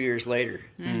thing 2 years later.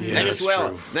 Yeah, that's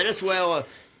true. Venezuela,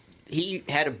 he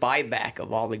had a buyback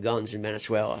of all the guns in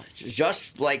Venezuela.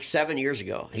 Just like 7 years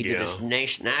ago, he did this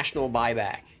national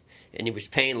buyback. And he was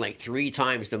paying like 3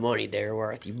 times the money they were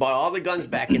worth. He bought all the guns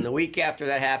back, and the week after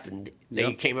that happened, they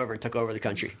Yep. came over and took over the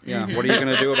country. Yeah, what are you going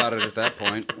to do about it at that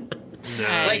point?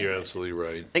 Nah, Like- you're absolutely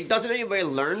right. Like, doesn't anybody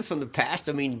learn from the past?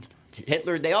 I mean,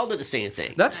 Hitler, they all did the same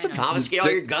thing. That's the Confiscate all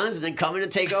your guns and then come in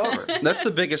and take over. That's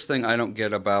the biggest thing I don't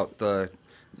get about the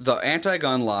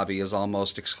anti-gun lobby is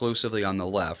almost exclusively on the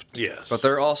left. Yes. But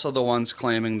they're also the ones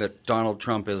claiming that Donald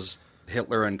Trump is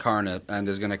Hitler incarnate and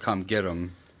is going to come get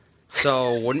him.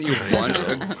 So wouldn't you want?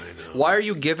 Why are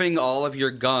you giving all of your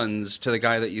guns to the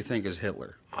guy that you think is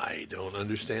Hitler? I don't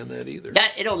understand that either.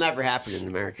 That it'll never happen in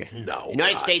America. No,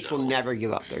 United God, States no. will never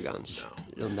give up their guns. No.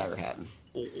 It'll never happen.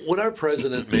 Would our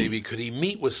president maybe, could he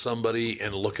meet with somebody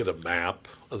and look at a map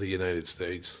of the United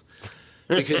States?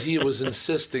 Because he was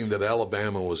insisting that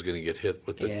Alabama was going to get hit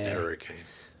with the Yeah. hurricane.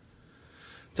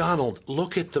 Donald,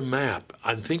 look at the map.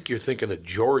 I think you're thinking of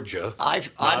Georgia, not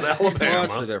Well, that's the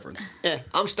Alabama. difference.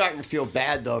 I'm starting to feel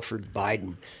bad though for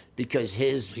Biden because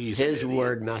his He's an idiot.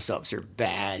 word mess ups are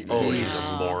bad. Oh, he's a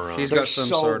moron. He's They're got some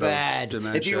so sort bad. of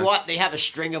If you dementia. want, they have a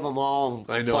string of them all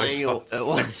I know, I playing saw at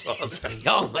once. that. It's like,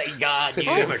 oh my God! It's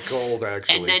dude. kind of cold,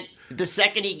 actually. And then the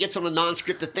second he gets on a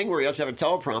non-scripted thing where he doesn't have a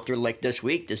teleprompter, like this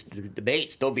week, this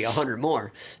debates, there'll be 100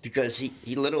 more because he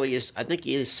literally is. I think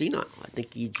he is senile. I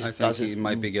think he just doesn't. He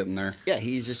might be getting there. Yeah,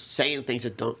 he's just saying things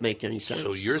that don't make any sense.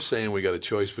 So you're saying we got a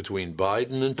choice between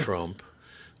Biden and Trump,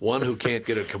 one who can't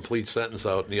get a complete sentence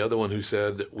out, and the other one who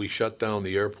said we shut down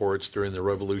the airports during the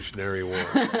Revolutionary War.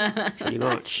 Pretty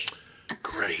much.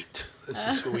 Great. This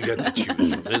is who we got to choose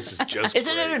from. This is just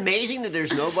Isn't great. it amazing that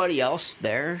there's nobody else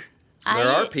there? There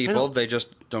are people, they just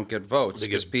don't get votes They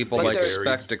because get people But like they're-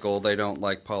 spectacle, they don't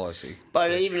like policy.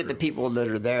 But even if the people that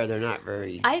are there, they're not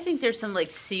very. I think there's some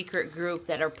like secret group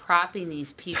that are propping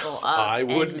these people up. I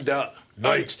and- wouldn't doubt.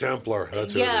 Knights Templar.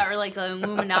 That's who it yeah, is. or like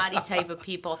Illuminati type of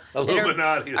people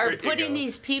Illuminati, that there are you putting go.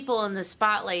 these people in the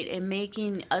spotlight and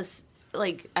making us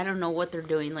like I don't know what they're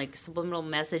doing, like subliminal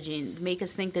messaging, make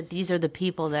us think that these are the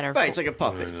people that are. Right, it's like a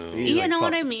puppet. You like know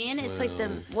what I puppets. mean? It's like the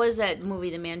what is that movie,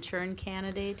 The Manchurian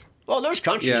Candidate? Well, there's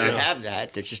countries Yeah. that have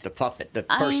that. It's just a puppet. The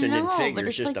person I in know, figure but is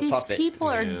it's just like a these puppet. people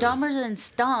are Yeah. dumber than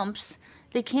stumps.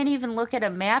 They can't even look at a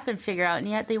map and figure out, and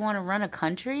yet they want to run a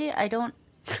country. I don't.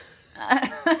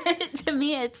 To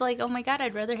me, it's like, oh my god,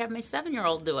 I'd rather have my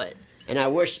 7-year-old do it. And I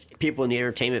wish people in the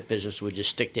entertainment business would just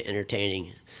stick to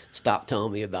entertaining. Stop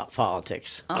telling me about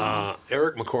politics.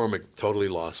 Eric McCormick totally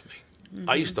lost me.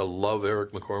 I used to love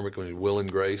Eric McCormick when he was Will and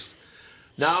Grace.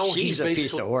 Now She's he's a basically,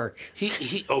 piece of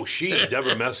work.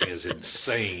 Deborah Messing is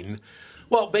insane.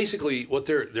 Well, basically, what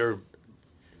they're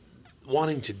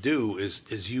wanting to do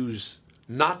is use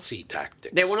Nazi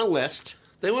tactics. They want a list.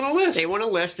 They want a list. They want a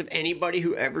list of anybody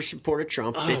who ever supported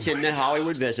Trump that's in the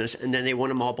Hollywood business, and then they want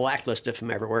them all blacklisted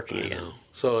from ever working again.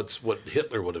 So it's what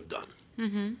Hitler would have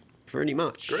done. Pretty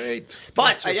much. Great. But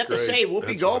That's I just have to great. say, Whoopi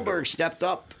That's Goldberg wonderful. stepped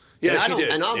up. Yeah, and I she don't, did.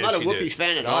 And I'm Yeah, not a she Whoopi did.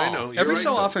 fan at No, all. I know. You're Every right,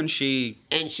 so though. often she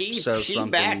And she says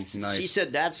something backed. nice. She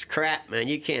said, "That's crap, man.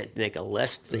 You can't make a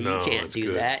list. No, you can't that's do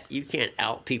good. that. You can't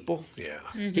out people. Yeah.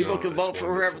 People No, can that's vote for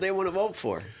whoever wonderful. they want to vote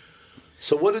for."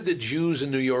 So what did the Jews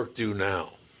in New York do now?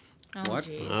 What?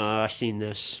 geez. I've seen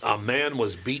this. A man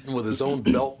was beaten with his own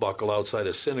belt buckle outside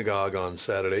a synagogue on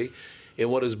Saturday in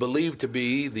what is believed to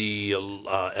be the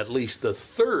at least the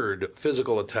third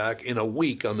physical attack in a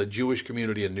week on the Jewish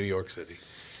community in New York City.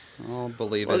 I'll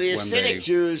believe Well, the it when Hasidic they.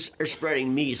 Jews are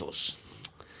spreading measles.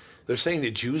 They're saying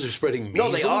that Jews are spreading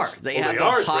measles. No, they are. They have the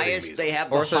are spreading highest. measles. They have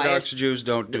the Orthodox highest. Jews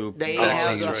don't do They vaccines.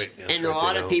 have, That's right. That's and a right,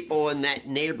 lot they of don't. people in that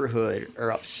neighborhood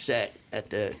are upset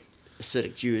at the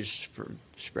Hasidic Jews for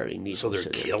spreading measles. So they're to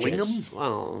their killing kids. them?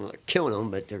 Well, not killing them,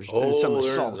 but there's been some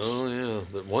assaults. Oh yeah,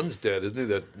 that one's dead, isn't he?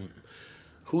 That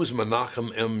who's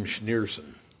Menachem M.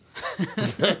 Schneerson?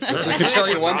 I can tell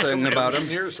you one thing about him.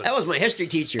 Schneerson. That was my history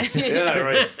teacher. Yeah,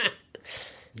 right.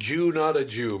 Jew, not a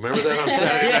Jew. Remember that on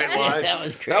Saturday Night Live? That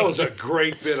was great. That was a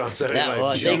great bit on Saturday That Night.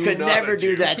 was. Jew, They could not never a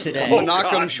do Jew. that today. Oh, Menachem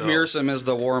God, no. Schmearsum is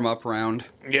the warm-up round.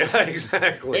 Yeah,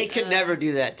 exactly. They could never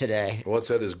do that today. What's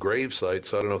at his grave site?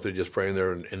 So I don't know if they're just praying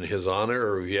there in his honor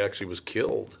or if he actually was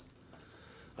killed.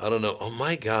 I don't know. Oh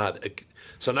my God!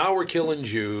 So now we're killing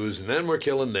Jews, and then we're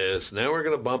killing this. Now we're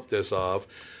going to bump this off.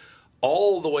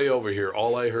 All the way over here,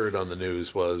 all I heard on the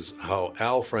news was how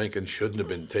Al Franken shouldn't have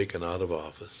been taken out of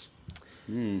office.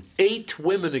 8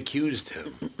 women accused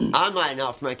him. I'm not an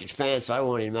Al Franken fan, so I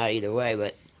want him out either way.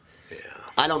 But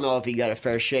I don't know if he got a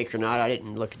fair shake or not. I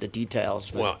didn't look at the details.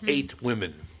 But. Well, 8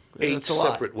 women. 8 That's a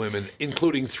lot. separate women,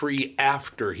 including 3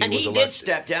 after he and was he elected. did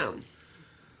step down,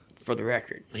 for the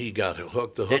record. He got the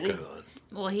hook Didn't he? on.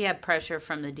 Well, he had pressure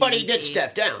from the DNC. But he did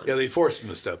step down. Yeah, they forced him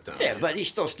to step down. Yeah, but he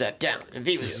still stepped down. If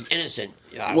he was innocent,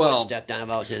 I Well- would step down if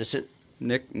I was innocent.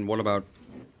 Nick, and what about?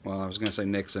 Well, I was going to say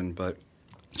Nixon, but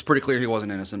it's pretty clear he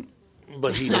wasn't innocent.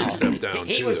 But he did step down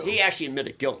He too. was. though. He actually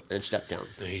admitted guilt and stepped down.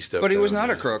 He stepped But he was down, not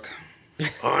a yeah. crook.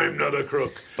 I'm not a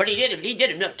crook. But he did. He did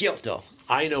admit guilt, though.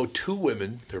 I know 2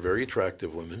 women. They're very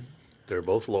attractive women. They're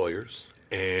both lawyers,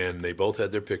 and they both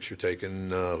had their picture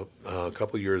taken a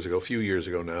couple of years ago, a few years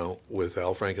ago now, with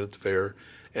Al Franken at the fair,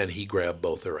 and he grabbed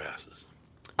both their asses.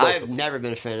 I've never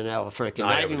been a fan of Al Franken. I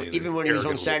Not haven't even, either. even when he was on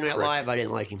Arrogant Saturday Night little Live, I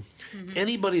didn't like him.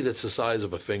 Anybody that's the size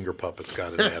of a finger puppet's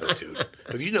got an attitude.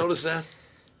 Have you noticed that?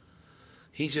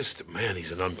 He's just, man,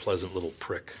 he's an unpleasant little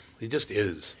prick. He just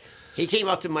is. He came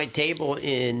up to my table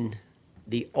in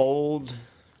the old.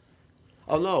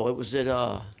 Oh no, it was at.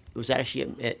 It was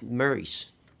actually at Murray's,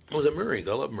 Was it Murray's?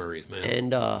 I love Murray's, man.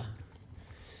 and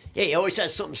yeah, he always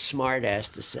has something smart ass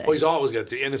to say. Oh, he's always got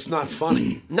to, and it's not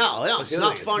funny. No, That's it's the other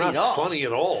not thing. funny It's at not all. funny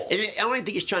at all. I don't even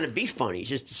think he's trying to be funny. He's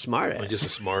just a smart ass. Just a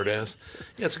smart ass.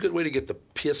 Yeah, it's a good way to get the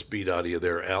piss beat out of you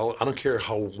there, Al. I don't care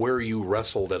where you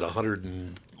wrestled at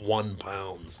 101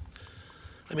 pounds.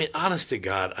 I mean, honest to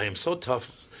God, I am so tough,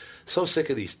 so sick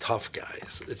of these tough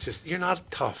guys. It's just, you're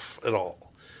not tough at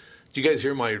all. Did you guys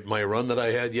hear my run that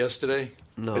I had yesterday?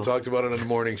 No. I talked about it on the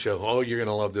morning show. Oh, you're going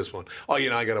to love this one. Oh,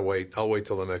 I got to wait. I'll wait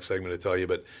till the next segment to tell you.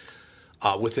 But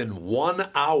within 1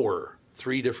 hour,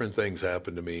 3 different things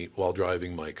happened to me while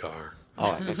driving my car.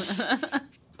 Oh, that's,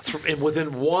 And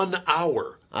within 1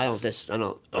 hour. I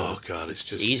don't. Oh, God, it's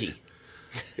just easy.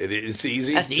 It's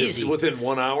easy. That's easy. Within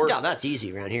 1 hour. Yeah, that's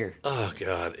easy around here. Oh,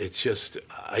 God, it's just,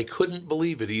 I couldn't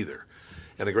believe it either.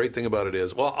 And the great thing about it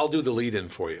is, well, I'll do the lead-in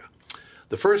for you.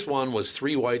 The first one was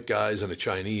 3 white guys and a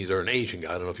Chinese, or an Asian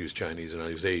guy. I don't know if he was Chinese or not.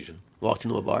 He was Asian. Walked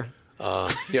into a bar.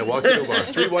 Walked into a bar.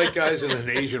 3 white guys and an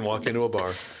Asian walk into a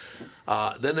bar.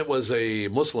 Then it was a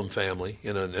Muslim family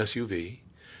in an SUV.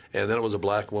 And then it was a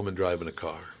black woman driving a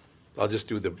car. I'll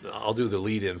do the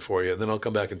lead-in for you, and then I'll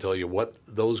come back and tell you what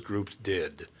those groups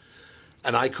did.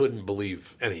 And I couldn't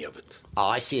believe any of it. Oh,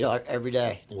 I see it every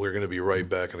day. We're going to be right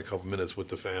back in a couple minutes with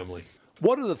the family.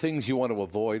 What are the things you want to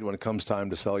avoid when it comes time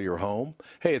to sell your home?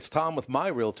 Hey, it's Tom with my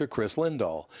realtor, Chris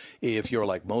Lindahl. If you're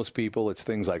like most people, it's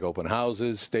things like open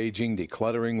houses, staging,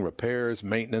 decluttering, repairs,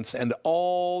 maintenance, and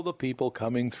all the people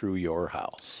coming through your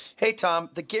house. Hey, Tom,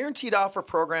 the Guaranteed Offer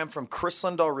program from Chris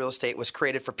Lindahl Real Estate was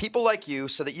created for people like you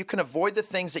so that you can avoid the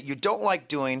things that you don't like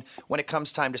doing when it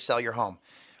comes time to sell your home.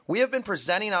 We have been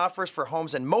presenting offers for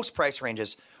homes in most price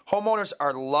ranges. Homeowners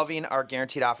are loving our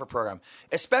Guaranteed Offer program,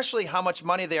 especially how much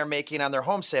money they are making on their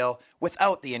home sale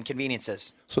without the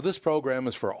inconveniences. So this program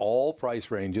is for all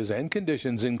price ranges and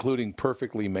conditions, including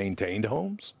perfectly maintained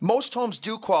homes? Most homes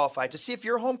do qualify. To see if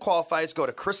your home qualifies, go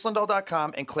to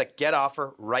chrislindahl.com and click Get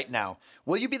Offer right now.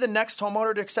 Will you be the next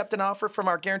homeowner to accept an offer from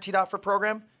our Guaranteed Offer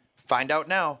program? Find out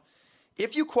now.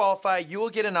 If you qualify, you will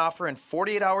get an offer in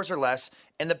 48 hours or less,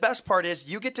 and the best part is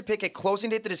you get to pick a closing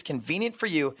date that is convenient for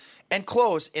you and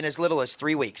close in as little as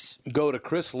 3 weeks. Go to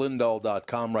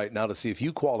chrislindahl.com right now to see if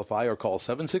you qualify or call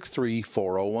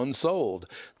 763-401-SOLD.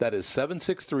 That is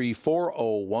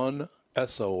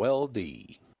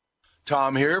 763-401-SOLD.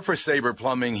 Tom here for Sabre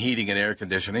Plumbing, Heating, and Air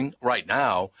Conditioning. Right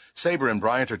now, Sabre and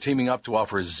Bryant are teaming up to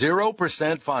offer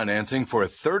 0% financing for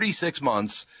 36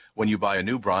 months when you buy a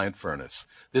new Bryant furnace.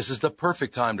 This is the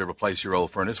perfect time to replace your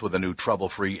old furnace with a new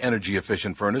trouble-free,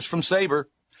 energy-efficient furnace from Sabre.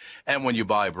 And when you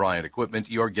buy Bryant equipment,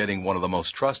 you're getting one of the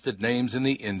most trusted names in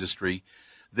the industry.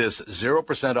 This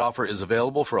 0% offer is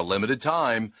available for a limited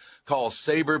time. Call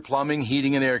Sabre Plumbing,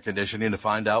 Heating, and Air Conditioning to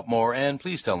find out more, and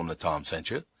please tell them that Tom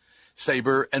sent you.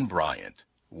 Sabre and Bryant,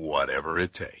 whatever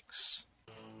it takes.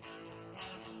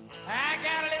 I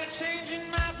got a little change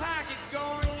in my pocket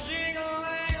going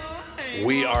jingle-lang-a-lang.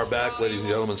 We are back, ladies and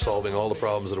gentlemen, solving all the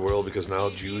problems of the world because now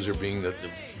Jews are being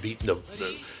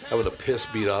having the piss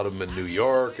beat out of them in New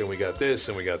York, and we got this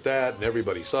and we got that, and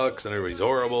everybody sucks and everybody's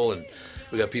horrible, and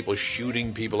we got people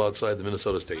shooting people outside the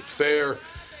Minnesota State Fair,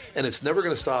 and it's never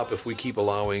going to stop if we keep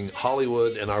allowing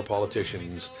Hollywood and our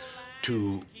politicians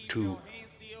to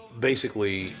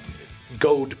basically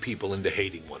goad people into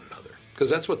hating one another, because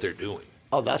that's what they're doing.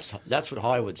 Oh, that's what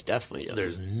Hollywood's definitely doing.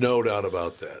 There's no doubt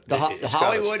about that. The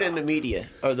Hollywood and the media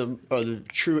are the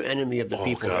true enemy of the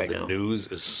people right now. The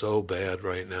news is so bad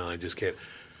right now. I just can't.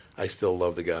 I still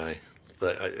love the guy.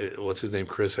 What's his name?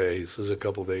 Chris Hayes. This was a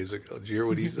couple days ago. Did you hear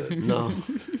what he said? No.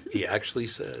 He actually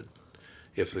said,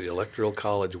 if the Electoral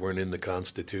College weren't in the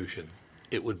Constitution,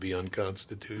 it would be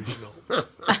unconstitutional.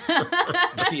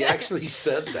 He actually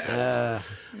said that.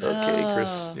 Okay,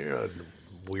 Chris, you're a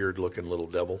weird-looking little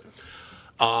devil.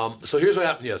 So here's what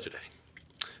happened yesterday.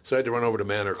 So I had to run over to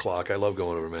Manor Clock. I love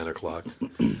going over to Manor Clock.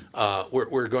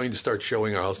 We're going to start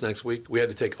showing our house next week. We had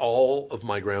to take all of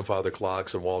my grandfather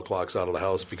clocks and wall clocks out of the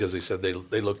house because they said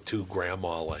they look too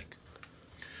grandma-like.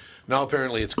 Now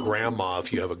apparently it's grandma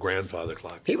if you have a grandfather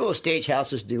clock. People with stage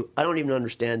houses do. I don't even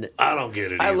understand it. I don't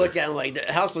get it I either. look at them like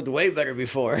the house looked way better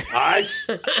before. I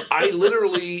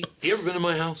literally. You ever been in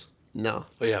my house? No.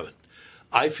 Oh, you haven't.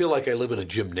 I feel like I live in a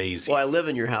gymnasium. Well, I live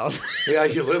in your house. Yeah,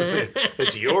 you live in it.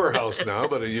 It's your house now,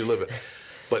 but you live in it.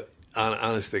 But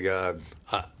honest to God,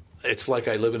 it's like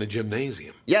I live in a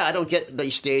gymnasium. Yeah, I don't get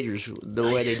these stagers the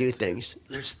way they do things.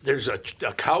 There's a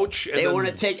couch. And they want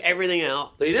to take everything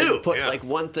out. They do. And put like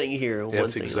one thing here.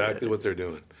 That's exactly what they're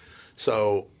doing.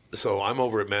 So I'm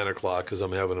over at Manor Clock because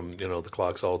I'm having them. The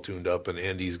clock's all tuned up, and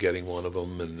Andy's getting one of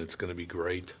them, and it's going to be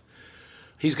great.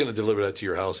 He's going to deliver that to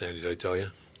your house, Andy. Did I tell you?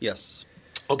 Yes.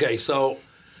 Okay, so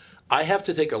I have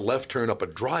to take a left turn up a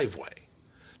driveway.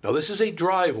 Now, this is a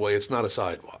driveway. It's not a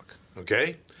sidewalk,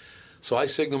 okay? So I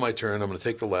signal my turn. I'm going to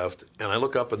take the left, and I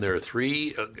look up, and there are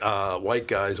 3 white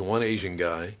guys and 1 Asian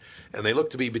guy, and they look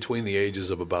to be between the ages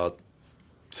of about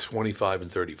 25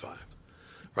 and 35,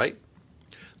 right?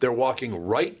 They're walking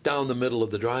right down the middle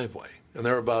of the driveway, and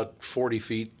they're about 40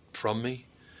 feet from me,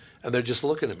 and they're just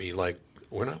looking at me like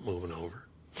we're not moving over.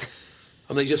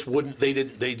 And they just wouldn't,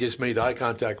 they just made eye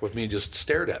contact with me and just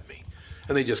stared at me.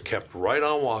 And they just kept right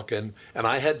on walking, and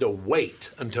I had to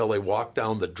wait until they walked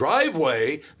down the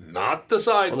driveway, not the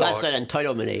sidewalk. Well, that's that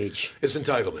entitlement age. It's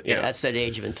entitlement, yeah. That's that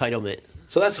age of entitlement.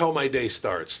 So that's how my day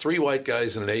starts. 3 white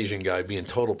guys and an Asian guy being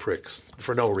total pricks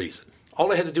for no reason.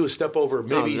 All I had to do was step over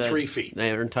maybe 3 feet.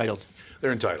 They're entitled.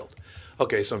 They're entitled.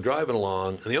 Okay, so I'm driving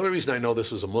along, and the only reason I know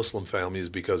this was a Muslim family is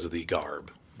because of the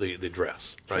garb, the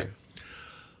dress, right?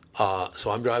 So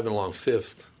I'm driving along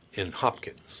 5th in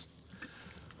Hopkins.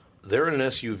 They're in an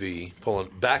SUV,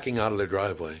 backing out of their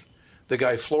driveway. The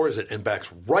guy floors it and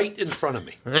backs right in front of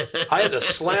me. I had to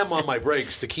slam on my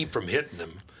brakes to keep from hitting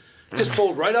him. Just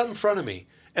pulled right out in front of me.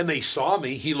 And they saw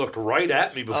me. He looked right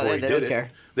at me before he did it.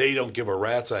 Care. They don't give a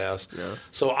rat's ass. No.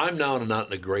 So I'm now not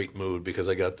in a great mood because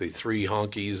I got the 3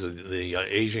 honkies, the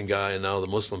Asian guy, and now the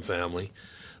Muslim family.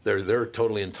 They're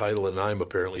totally entitled, and I'm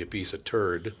apparently a piece of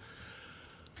turd.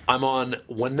 I'm on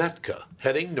Winnetka,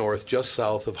 heading north just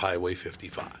south of Highway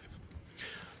 55.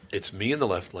 It's me in the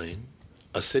left lane,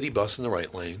 a city bus in the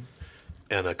right lane,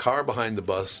 and a car behind the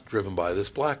bus driven by this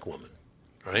black woman,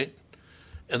 right?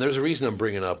 And there's a reason I'm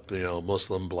bringing up,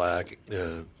 Muslim, black,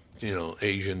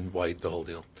 Asian, white, the whole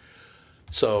deal.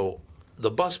 So the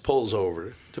bus pulls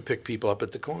over to pick people up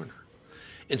at the corner.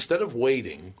 Instead of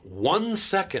waiting 1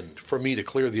 second for me to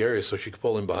clear the area so she could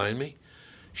pull in behind me,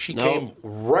 she came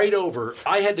right over.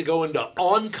 I had to go into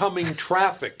oncoming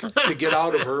traffic to get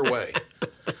out of her way.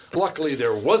 Luckily,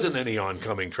 there wasn't any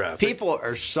oncoming traffic. People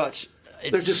are such...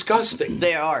 They're disgusting.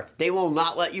 They are. They will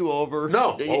not let you over.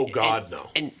 No. Oh, God, no.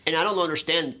 And I don't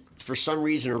understand, for some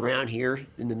reason around here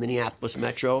in the Minneapolis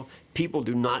metro, people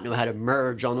do not know how to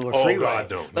merge on the freeway. Oh,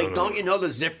 God, no. Like, don't you know the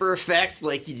zipper effect?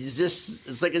 Like,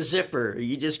 it's like a zipper.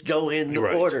 You just go in the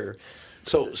order.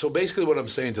 So basically what I'm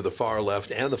saying to the far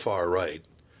left and the far right,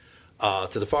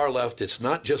 to the far left, it's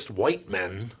not just white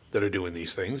men that are doing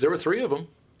these things. There were 3 of them.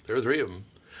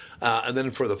 And then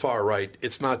for the far right,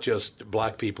 it's not just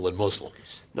black people and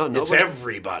Muslims. No, it's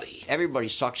everybody. Everybody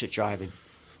sucks at driving.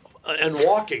 And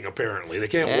walking, apparently. They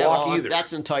can't walk either.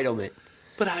 That's entitlement.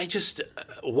 But I just,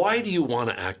 why do you want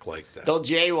to act like that? They'll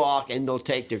jaywalk and they'll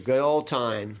take their good old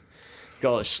time,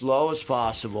 go as slow as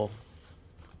possible,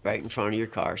 right in front of your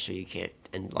car so you can't,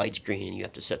 and light's green and you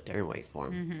have to sit there and wait for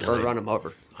them. Mm-hmm. Or run them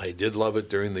over. I did love it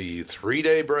during the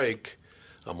 3-day break.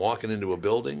 I'm walking into a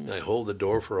building, I hold the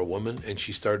door for a woman, and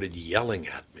she started yelling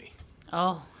at me.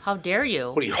 Oh, how dare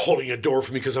you? What, are you holding a door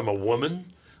for me because I'm a woman?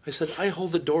 I said, I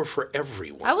hold the door for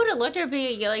everyone. I would have looked at her and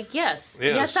be like, yes, I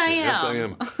am. Yes, I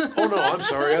am. Oh, no, I'm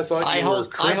sorry. I thought you were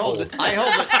crippled.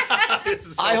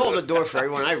 I hold the door for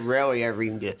everyone. I rarely ever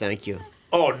even get a thank you.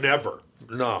 Oh, never.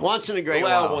 No. Once in a great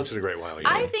while. Well, once in a great while.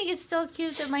 I think it's still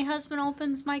cute that my husband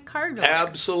opens my car door.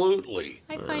 Absolutely.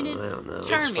 I find it charming.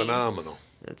 It's phenomenal.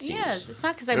 Yes, it's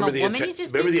not because I'm a woman. He's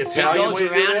just being the cool. Italian way to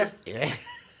do that? Yeah.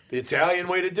 The Italian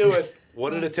way to do it.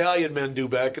 What did Italian men do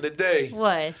back in the day?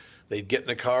 What? They'd get in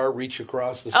the car, reach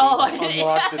across the seat,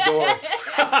 unlock the door.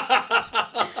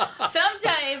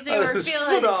 Sometimes they were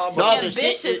feeling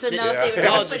ambitious enough, they would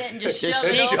open it and just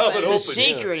shove it open. The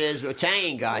secret is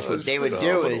Italian guys, what they would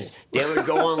do is they would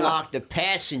go unlock the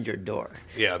passenger door.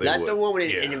 Yeah, they Let would. the woman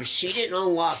in, and if she didn't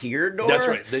unlock your door, that's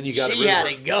right. Then you got to she had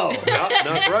to go. Yeah,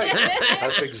 that's right.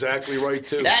 That's exactly right,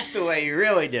 too. That's the way you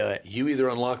really do it. You either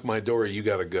unlock my door or you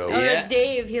got to go.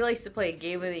 Dave, he likes to play a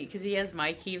game with me because he has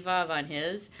my key fob on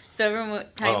his. So every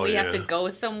time we have to go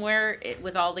somewhere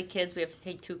with all the kids, we have to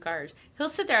take 2 cars. He'll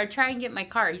sit there and try and get my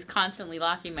car. He's constantly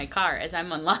locking my car as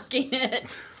I'm unlocking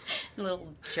it.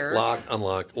 Little jerk. Lock,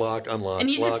 unlock, lock, unlock. And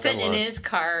he's just sitting in his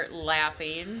car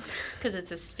laughing because it's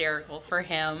hysterical for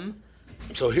him.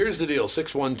 So here's the deal: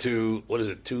 612. What is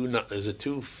it? Is it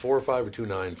 245 or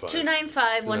 295?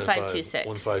 295 1526.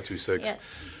 1526.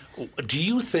 Yes. Do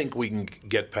you think we can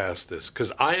get past this?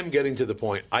 Because I am getting to the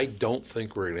point. I don't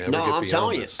think we're going to ever get beyond this. No, I'm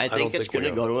telling you. I think it's going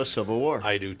to go to a civil war.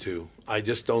 I do too. I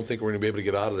just don't think we're going to be able to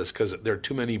get out of this because there are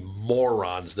too many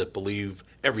morons that believe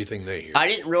everything they hear. I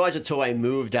didn't realize until I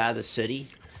moved out of the city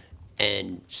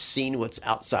and seen what's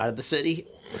outside of the city.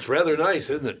 It's rather nice,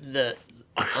 isn't it?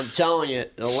 I'm telling you,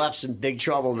 the left's in big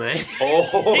trouble, man.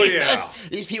 Oh, yeah.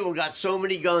 These people got so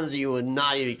many guns that you would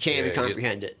not even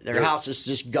comprehend it. Their house is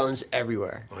just guns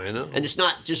everywhere. I know. And it's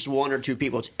not just 1 or 2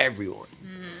 people, it's everyone.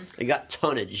 Mm-hmm. They got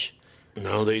tonnage.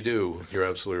 No, they do. You're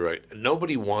absolutely right.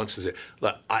 Nobody wants to say...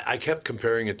 I kept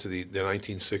comparing it to the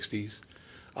 1960s,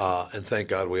 and thank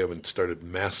God we haven't started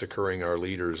massacring our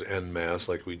leaders en masse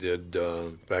like we did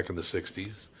back in the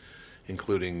 60s.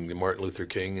 Including Martin Luther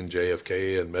King and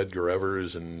JFK and Medgar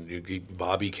Evers and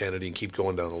Bobby Kennedy and keep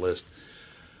going down the list.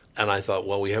 And I thought,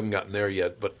 well, we haven't gotten there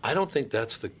yet. But I don't think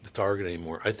that's the target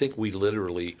anymore. I think we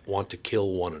literally want to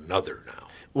kill one another now.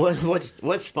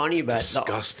 What's funny about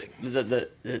disgusting.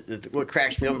 What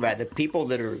cracks me up about it, the people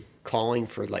that are calling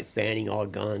for like banning all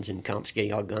guns and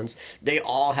confiscating all guns, they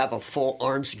all have a full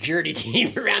armed security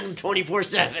team around them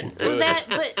 24/7.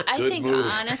 But I think move.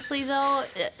 honestly though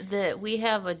that we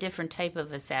have a different type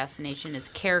of assassination. It's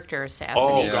character Oh,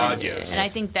 assassination. God, yes. And I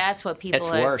think that's what people It's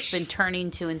have worse. been turning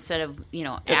to instead of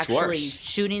It's actually worse.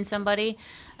 shooting somebody.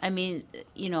 I mean,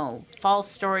 false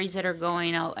stories that are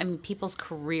going out. I mean, people's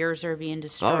careers are being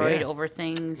destroyed over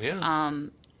things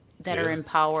that are in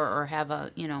power or have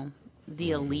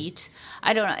the elite.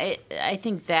 I don't know. I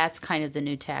think that's kind of the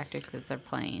new tactic that they're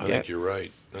playing. I think you're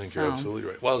right. I think you're absolutely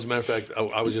right. Well, as a matter of fact,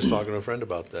 I was just talking to a friend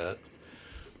about that.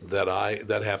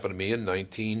 That happened to me in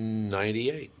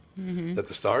 1998. Mm-hmm. That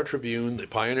the Star Tribune, the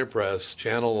Pioneer Press,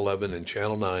 Channel 11, and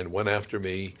Channel 9 went after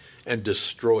me and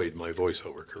destroyed my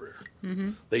voiceover career.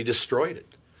 Mm-hmm. They destroyed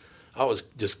it. I was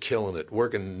just killing it,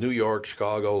 working New York,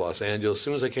 Chicago, Los Angeles. As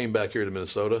soon as I came back here to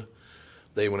Minnesota,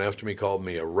 they went after me, called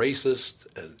me a racist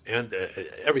and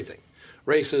everything.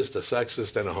 Racist, a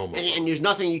sexist, and a homophobe. And there's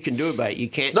nothing you can do about it. You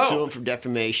can't sue them for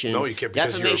defamation. No, you can't,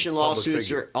 because defamation you're a public lawsuits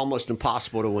figure. are almost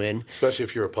impossible to win. Especially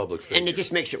if you're a public figure. And it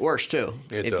just makes it worse, too.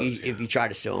 It does, If you try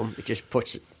to sue them, it just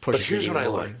pushes But it here's even what I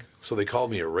more. like. So they called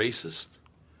me a racist,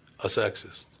 a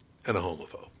sexist, and a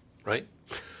homophobe, right?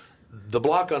 The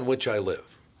block on which I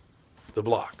live, the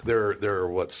block, there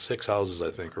are, 6 houses,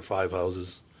 I think, or 5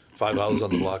 houses? 5 houses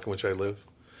on the block in which I live.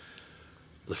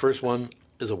 The first one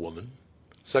is a woman.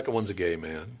 Second one's a gay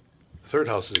man. The third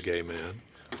house is a gay man.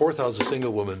 Fourth house is a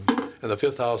single woman. And the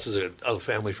fifth house is a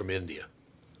family from India.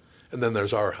 And then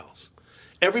there's our house.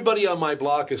 Everybody on my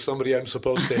block is somebody I'm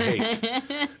supposed to hate.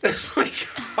 It's like,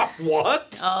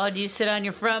 what? Oh, do you sit on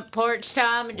your front porch,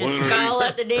 Tom, and just When scowl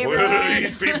at the When are neighborhood?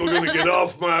 these people going to get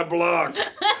off my block?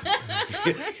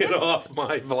 Get off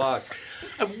my block.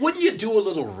 And wouldn't you do a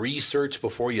little research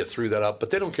before you threw that up? But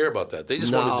they don't care about that. They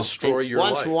just want to destroy your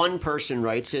Once life. one person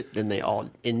writes it, then they all,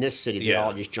 in this city, they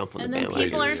all just jump on And the then bandwagon.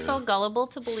 people are so gullible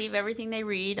to believe everything they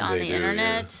read on They the do,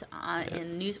 internet,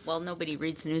 in news. Well, nobody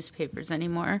reads newspapers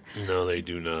anymore. No, they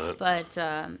do not. But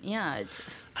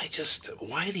it's.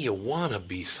 Why do you want to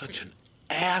be such an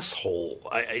asshole?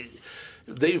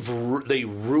 They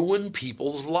ruin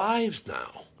people's lives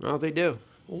now. Oh, they do.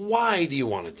 Why do you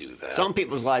want to do that? Some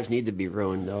people's lives need to be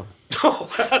ruined, though. Oh,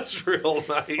 that's real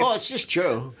nice. Oh, it's just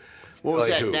true. What was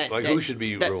Like that? who? Like who should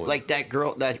be ruined? Like that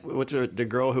girl. What's the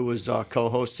girl who was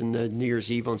co-hosting the New Year's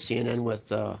Eve on CNN with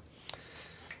the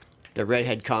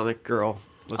redhead comic girl?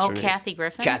 What's her name? Kathy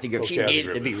Griffin. Kathy Griffin. She Kathy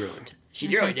needed to Griffin. be ruined. She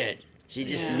really did. She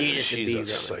just needed to be She's a ruined.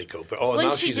 psychopath. Oh, Well,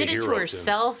 now she she's did a it hero to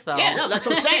herself, though. Yeah, no, that's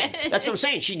what I'm saying. That's what I'm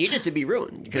saying. She needed to be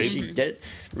ruined because she did it.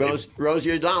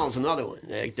 Rosie O'Donnell's another one.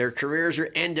 Their careers are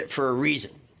ended for a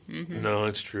reason. Mm-hmm. No,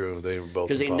 it's true. They were both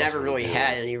Because they never impossible really to do.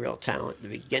 had any real talent to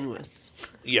begin with.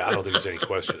 Yeah, I don't think there's any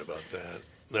question about that.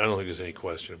 I don't think there's any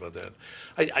question about that.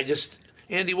 I just,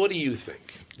 Andy, what do you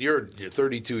think? You're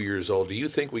 32 years old. Do you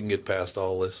think we can get past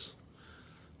all this?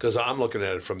 Because I'm looking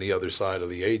at it from the other side of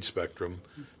the age spectrum.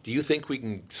 Do you think we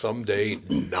can someday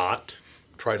not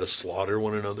try to slaughter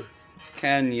one another?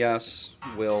 Can, yes.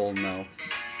 Will, no.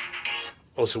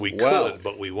 Oh, so we Well. could,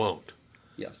 but we won't.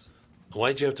 Yes.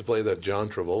 Why'd you have to play that John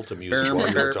Travolta music while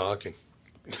you were talking?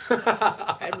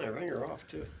 I had my ringer off,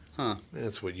 too. Huh.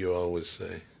 That's what you always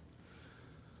say.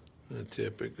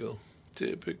 Typical.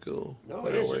 No,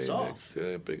 it is. It's off.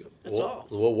 Typical. It's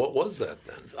off. Well, what was that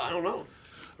then? I don't know.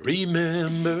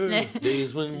 Remember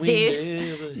days when we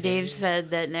never. Dave said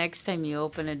that next time you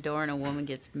open a door and a woman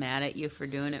gets mad at you for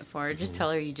doing it for her, just tell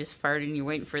her you just farted and you're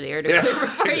waiting for the air to clear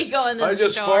before you go in the I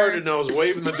just store. farted and I was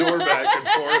waving the door back and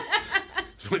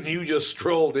forth when you just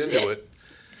strolled into it.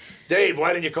 Dave,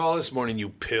 why didn't you call this morning, you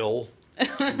pill?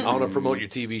 I want to promote your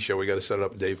TV show. We got to set it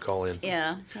up. Dave, call in.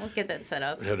 Yeah, we'll get that set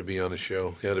up. Had to be on the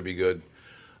show. Had to be good.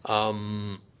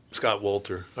 Scott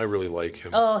Wolter, I really like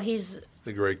him. Oh, he's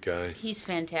a great guy. He's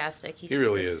fantastic. He's He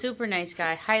really a is. super nice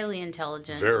guy, highly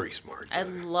intelligent. Very smart guy. I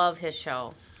love his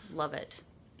show. Love it.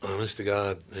 Honest to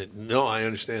God. No, I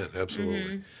understand. Absolutely.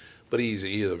 Mm-hmm. But he is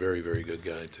a very, very good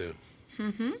guy, too.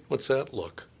 Mm-hmm. What's that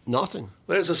look? Nothing.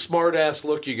 There's a smart-ass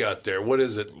look you got there. What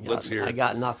is it? Let's hear I it.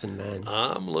 got nothing, man.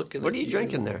 I'm looking What at are you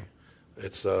drinking there?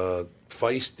 It's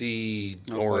feisty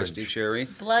orange. Feisty cherry.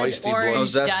 Blood Feisty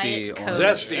orange blood. Oh, zesty Diet orange. Coke.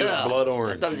 Zesty Ugh, blood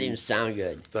orange. That doesn't even sound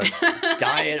good. That-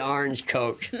 Diet orange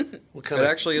Coke. what It kind of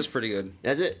actually is pretty good.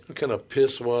 That's it. what kind of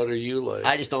piss water you like?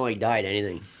 I just don't like diet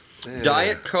anything. Yeah.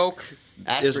 Diet Coke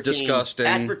is disgusting.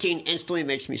 Aspartame instantly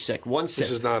makes me sick. One sip.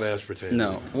 This is not aspartame.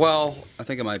 No. Well, I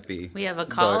think it might be. We have a Oh,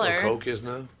 caller. Coke is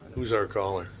now. Who's our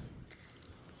caller?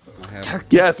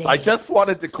 Yes, I just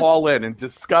wanted to call in and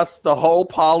discuss the whole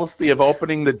policy of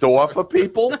opening the door for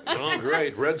people. Oh,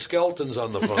 great. Red Skelton's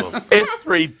on the phone. It's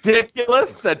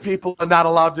ridiculous that people are not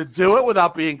allowed to do it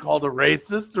without being called a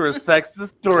racist or a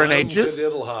sexist or an ageist.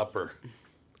 Diddle hopper.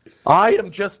 I am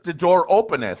just a door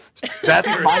openist. That's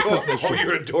my position. Oh,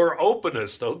 you're a door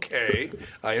openist. Okay.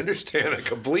 I understand it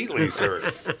completely,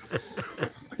 sir.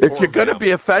 If you're going to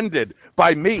be offended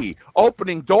by me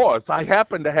opening doors, I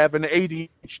happen to have an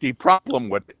ADHD problem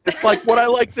with it. It's like what I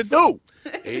like to do.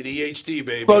 ADHD,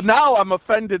 baby. So now I'm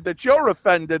offended that you're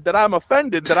offended, that I'm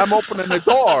offended that I'm opening the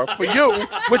door for you,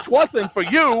 which wasn't for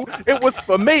you. It was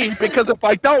for me, because if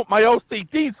I don't, my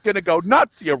OCD's going to go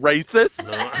nuts, you racist.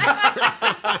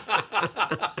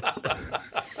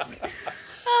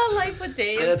 Oh, life with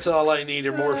Dave. That's all I need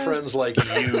are more friends like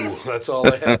you. That's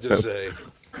all I have to say.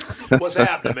 What's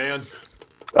happening, man?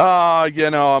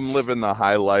 I'm living the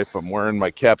high life. I'm wearing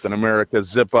my Captain America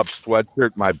zip-up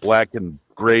sweatshirt, my black and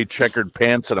gray checkered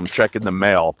pants, and I'm checking the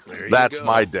mail. That's go.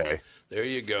 my day. There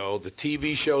you go. The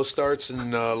TV show starts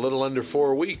in a little under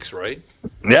 4 weeks, right?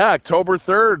 Yeah, October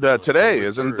 3rd today.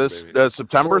 Isn't this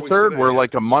September 3rd? We're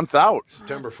like a month out.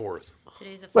 September 4th.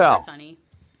 Today's a 4th, Well, honey.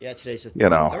 Yeah, today's a You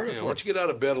know. Yeah, why don't you get out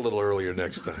of bed a little earlier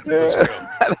next time? Let's go.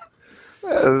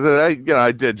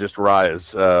 I did just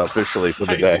rise officially for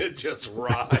the day. I did just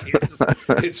rise.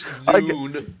 It's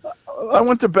noon. I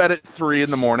went to bed at 3 in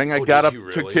the morning. I got up, you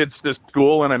took really? kids to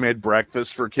school, and I made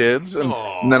breakfast for kids. And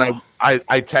then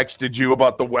I texted you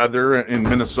about the weather in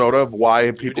Minnesota, of why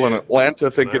people in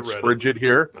Atlanta think it's frigid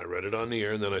here. I read it on the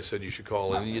air, and then I said you should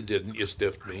call in, and you didn't. You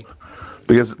stiffed me.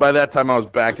 Because by that time I was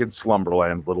back in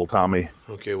Slumberland, little Tommy.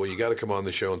 Okay, well, you got to come on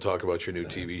the show and talk about your new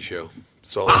TV show.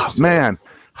 That's all Oh, man,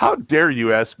 how dare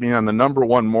you ask me on the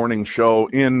 #1 morning show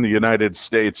in the United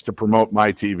States to promote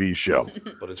my TV show?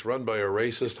 But it's run by a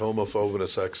racist, homophobe, and a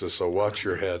sexist, so watch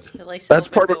your head. That's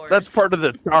part of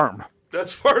the charm.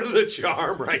 That's part of the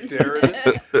charm right there, isn't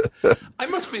it? I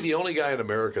must be the only guy in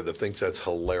America that thinks that's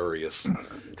hilarious.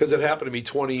 Because it happened to me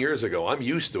 20 years ago. I'm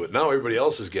used to it. Now everybody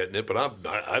else is getting it, but I've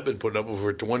been putting up with it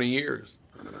for 20 years.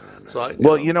 So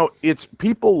it's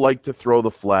people like to throw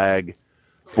the flag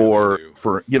for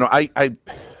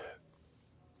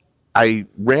I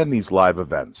ran these live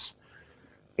events,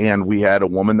 and we had a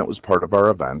woman that was part of our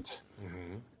event,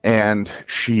 and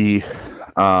she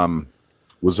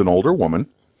was an older woman.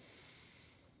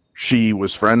 She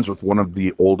was friends with one of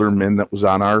the older men that was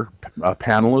on our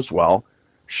panel as well.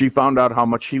 She found out how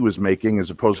much he was making as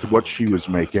opposed to what she was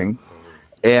making.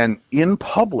 And in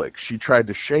public, she tried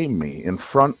to shame me in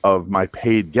front of my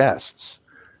paid guests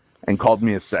and called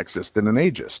me a sexist and an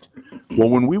ageist. Well,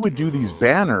 when we would do these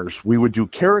banners, we would do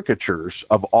caricatures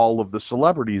of all of the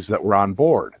celebrities that were on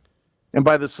board. And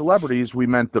by the celebrities, we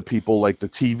meant the people like the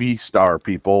TV star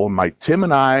people, Tim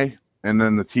and I, and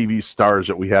then the TV stars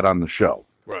that we had on the show.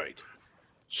 Right.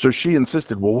 So she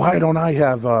insisted, well, why don't I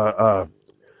have a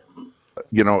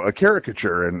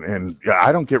caricature and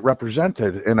I don't get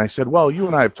represented? And I said, well, you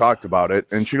and I have talked about it.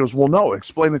 And she goes, well, no,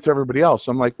 explain it to everybody else.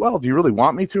 I'm like, well, do you really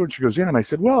want me to? And she goes, yeah. And I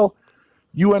said, well,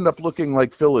 you end up looking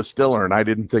like Phyllis Diller, and I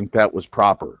didn't think that was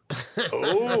proper.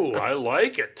 Oh, I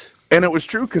like it. And it was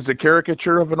true, because a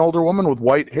caricature of an older woman with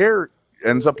white hair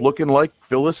ends up looking like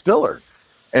Phyllis Diller.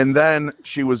 And then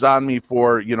she was on me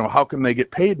for, how can they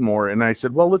get paid more? And I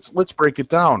said, well, let's break it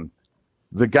down.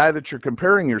 The guy that you're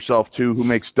comparing yourself to, who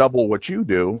makes double what you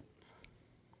do,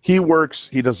 he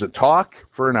does a talk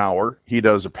for an hour, he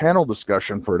does a panel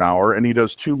discussion for an hour, and he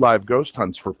does 2 live ghost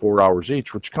hunts for 4 hours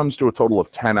each, which comes to a total of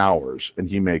 10 hours. And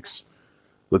he makes,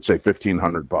 let's say,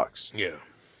 $1,500. Yeah.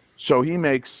 So he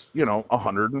makes,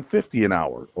 $150 an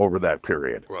hour over that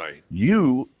period. Right.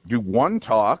 You do 1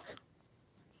 talk,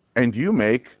 and you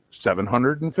make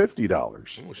 $750.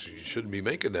 Oh, so you shouldn't be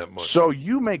making that much. So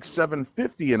you make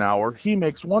 $750 an hour. He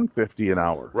makes $150 an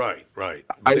hour. Right.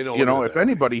 If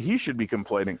anybody, he should be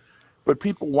complaining. But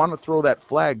people want to throw that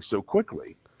flag so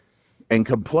quickly and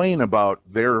complain about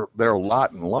their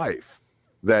lot in life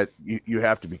that you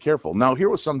have to be careful. Now, here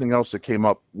was something else that came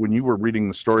up when you were reading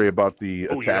the story about the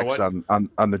attacks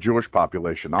on the Jewish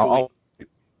population.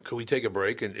 Could we take a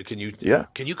break? And can you? Yeah.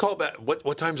 Can you call back?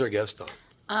 What time's our guest on?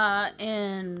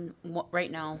 Right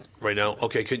now. Right now?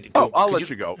 Okay. I'll let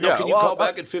you go. No, Yeah, can you call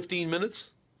back in 15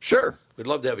 minutes? Sure. We'd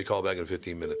love to have you call back in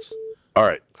 15 minutes. All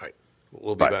right.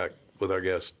 We'll be back with our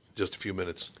guest just a few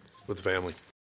minutes with the family.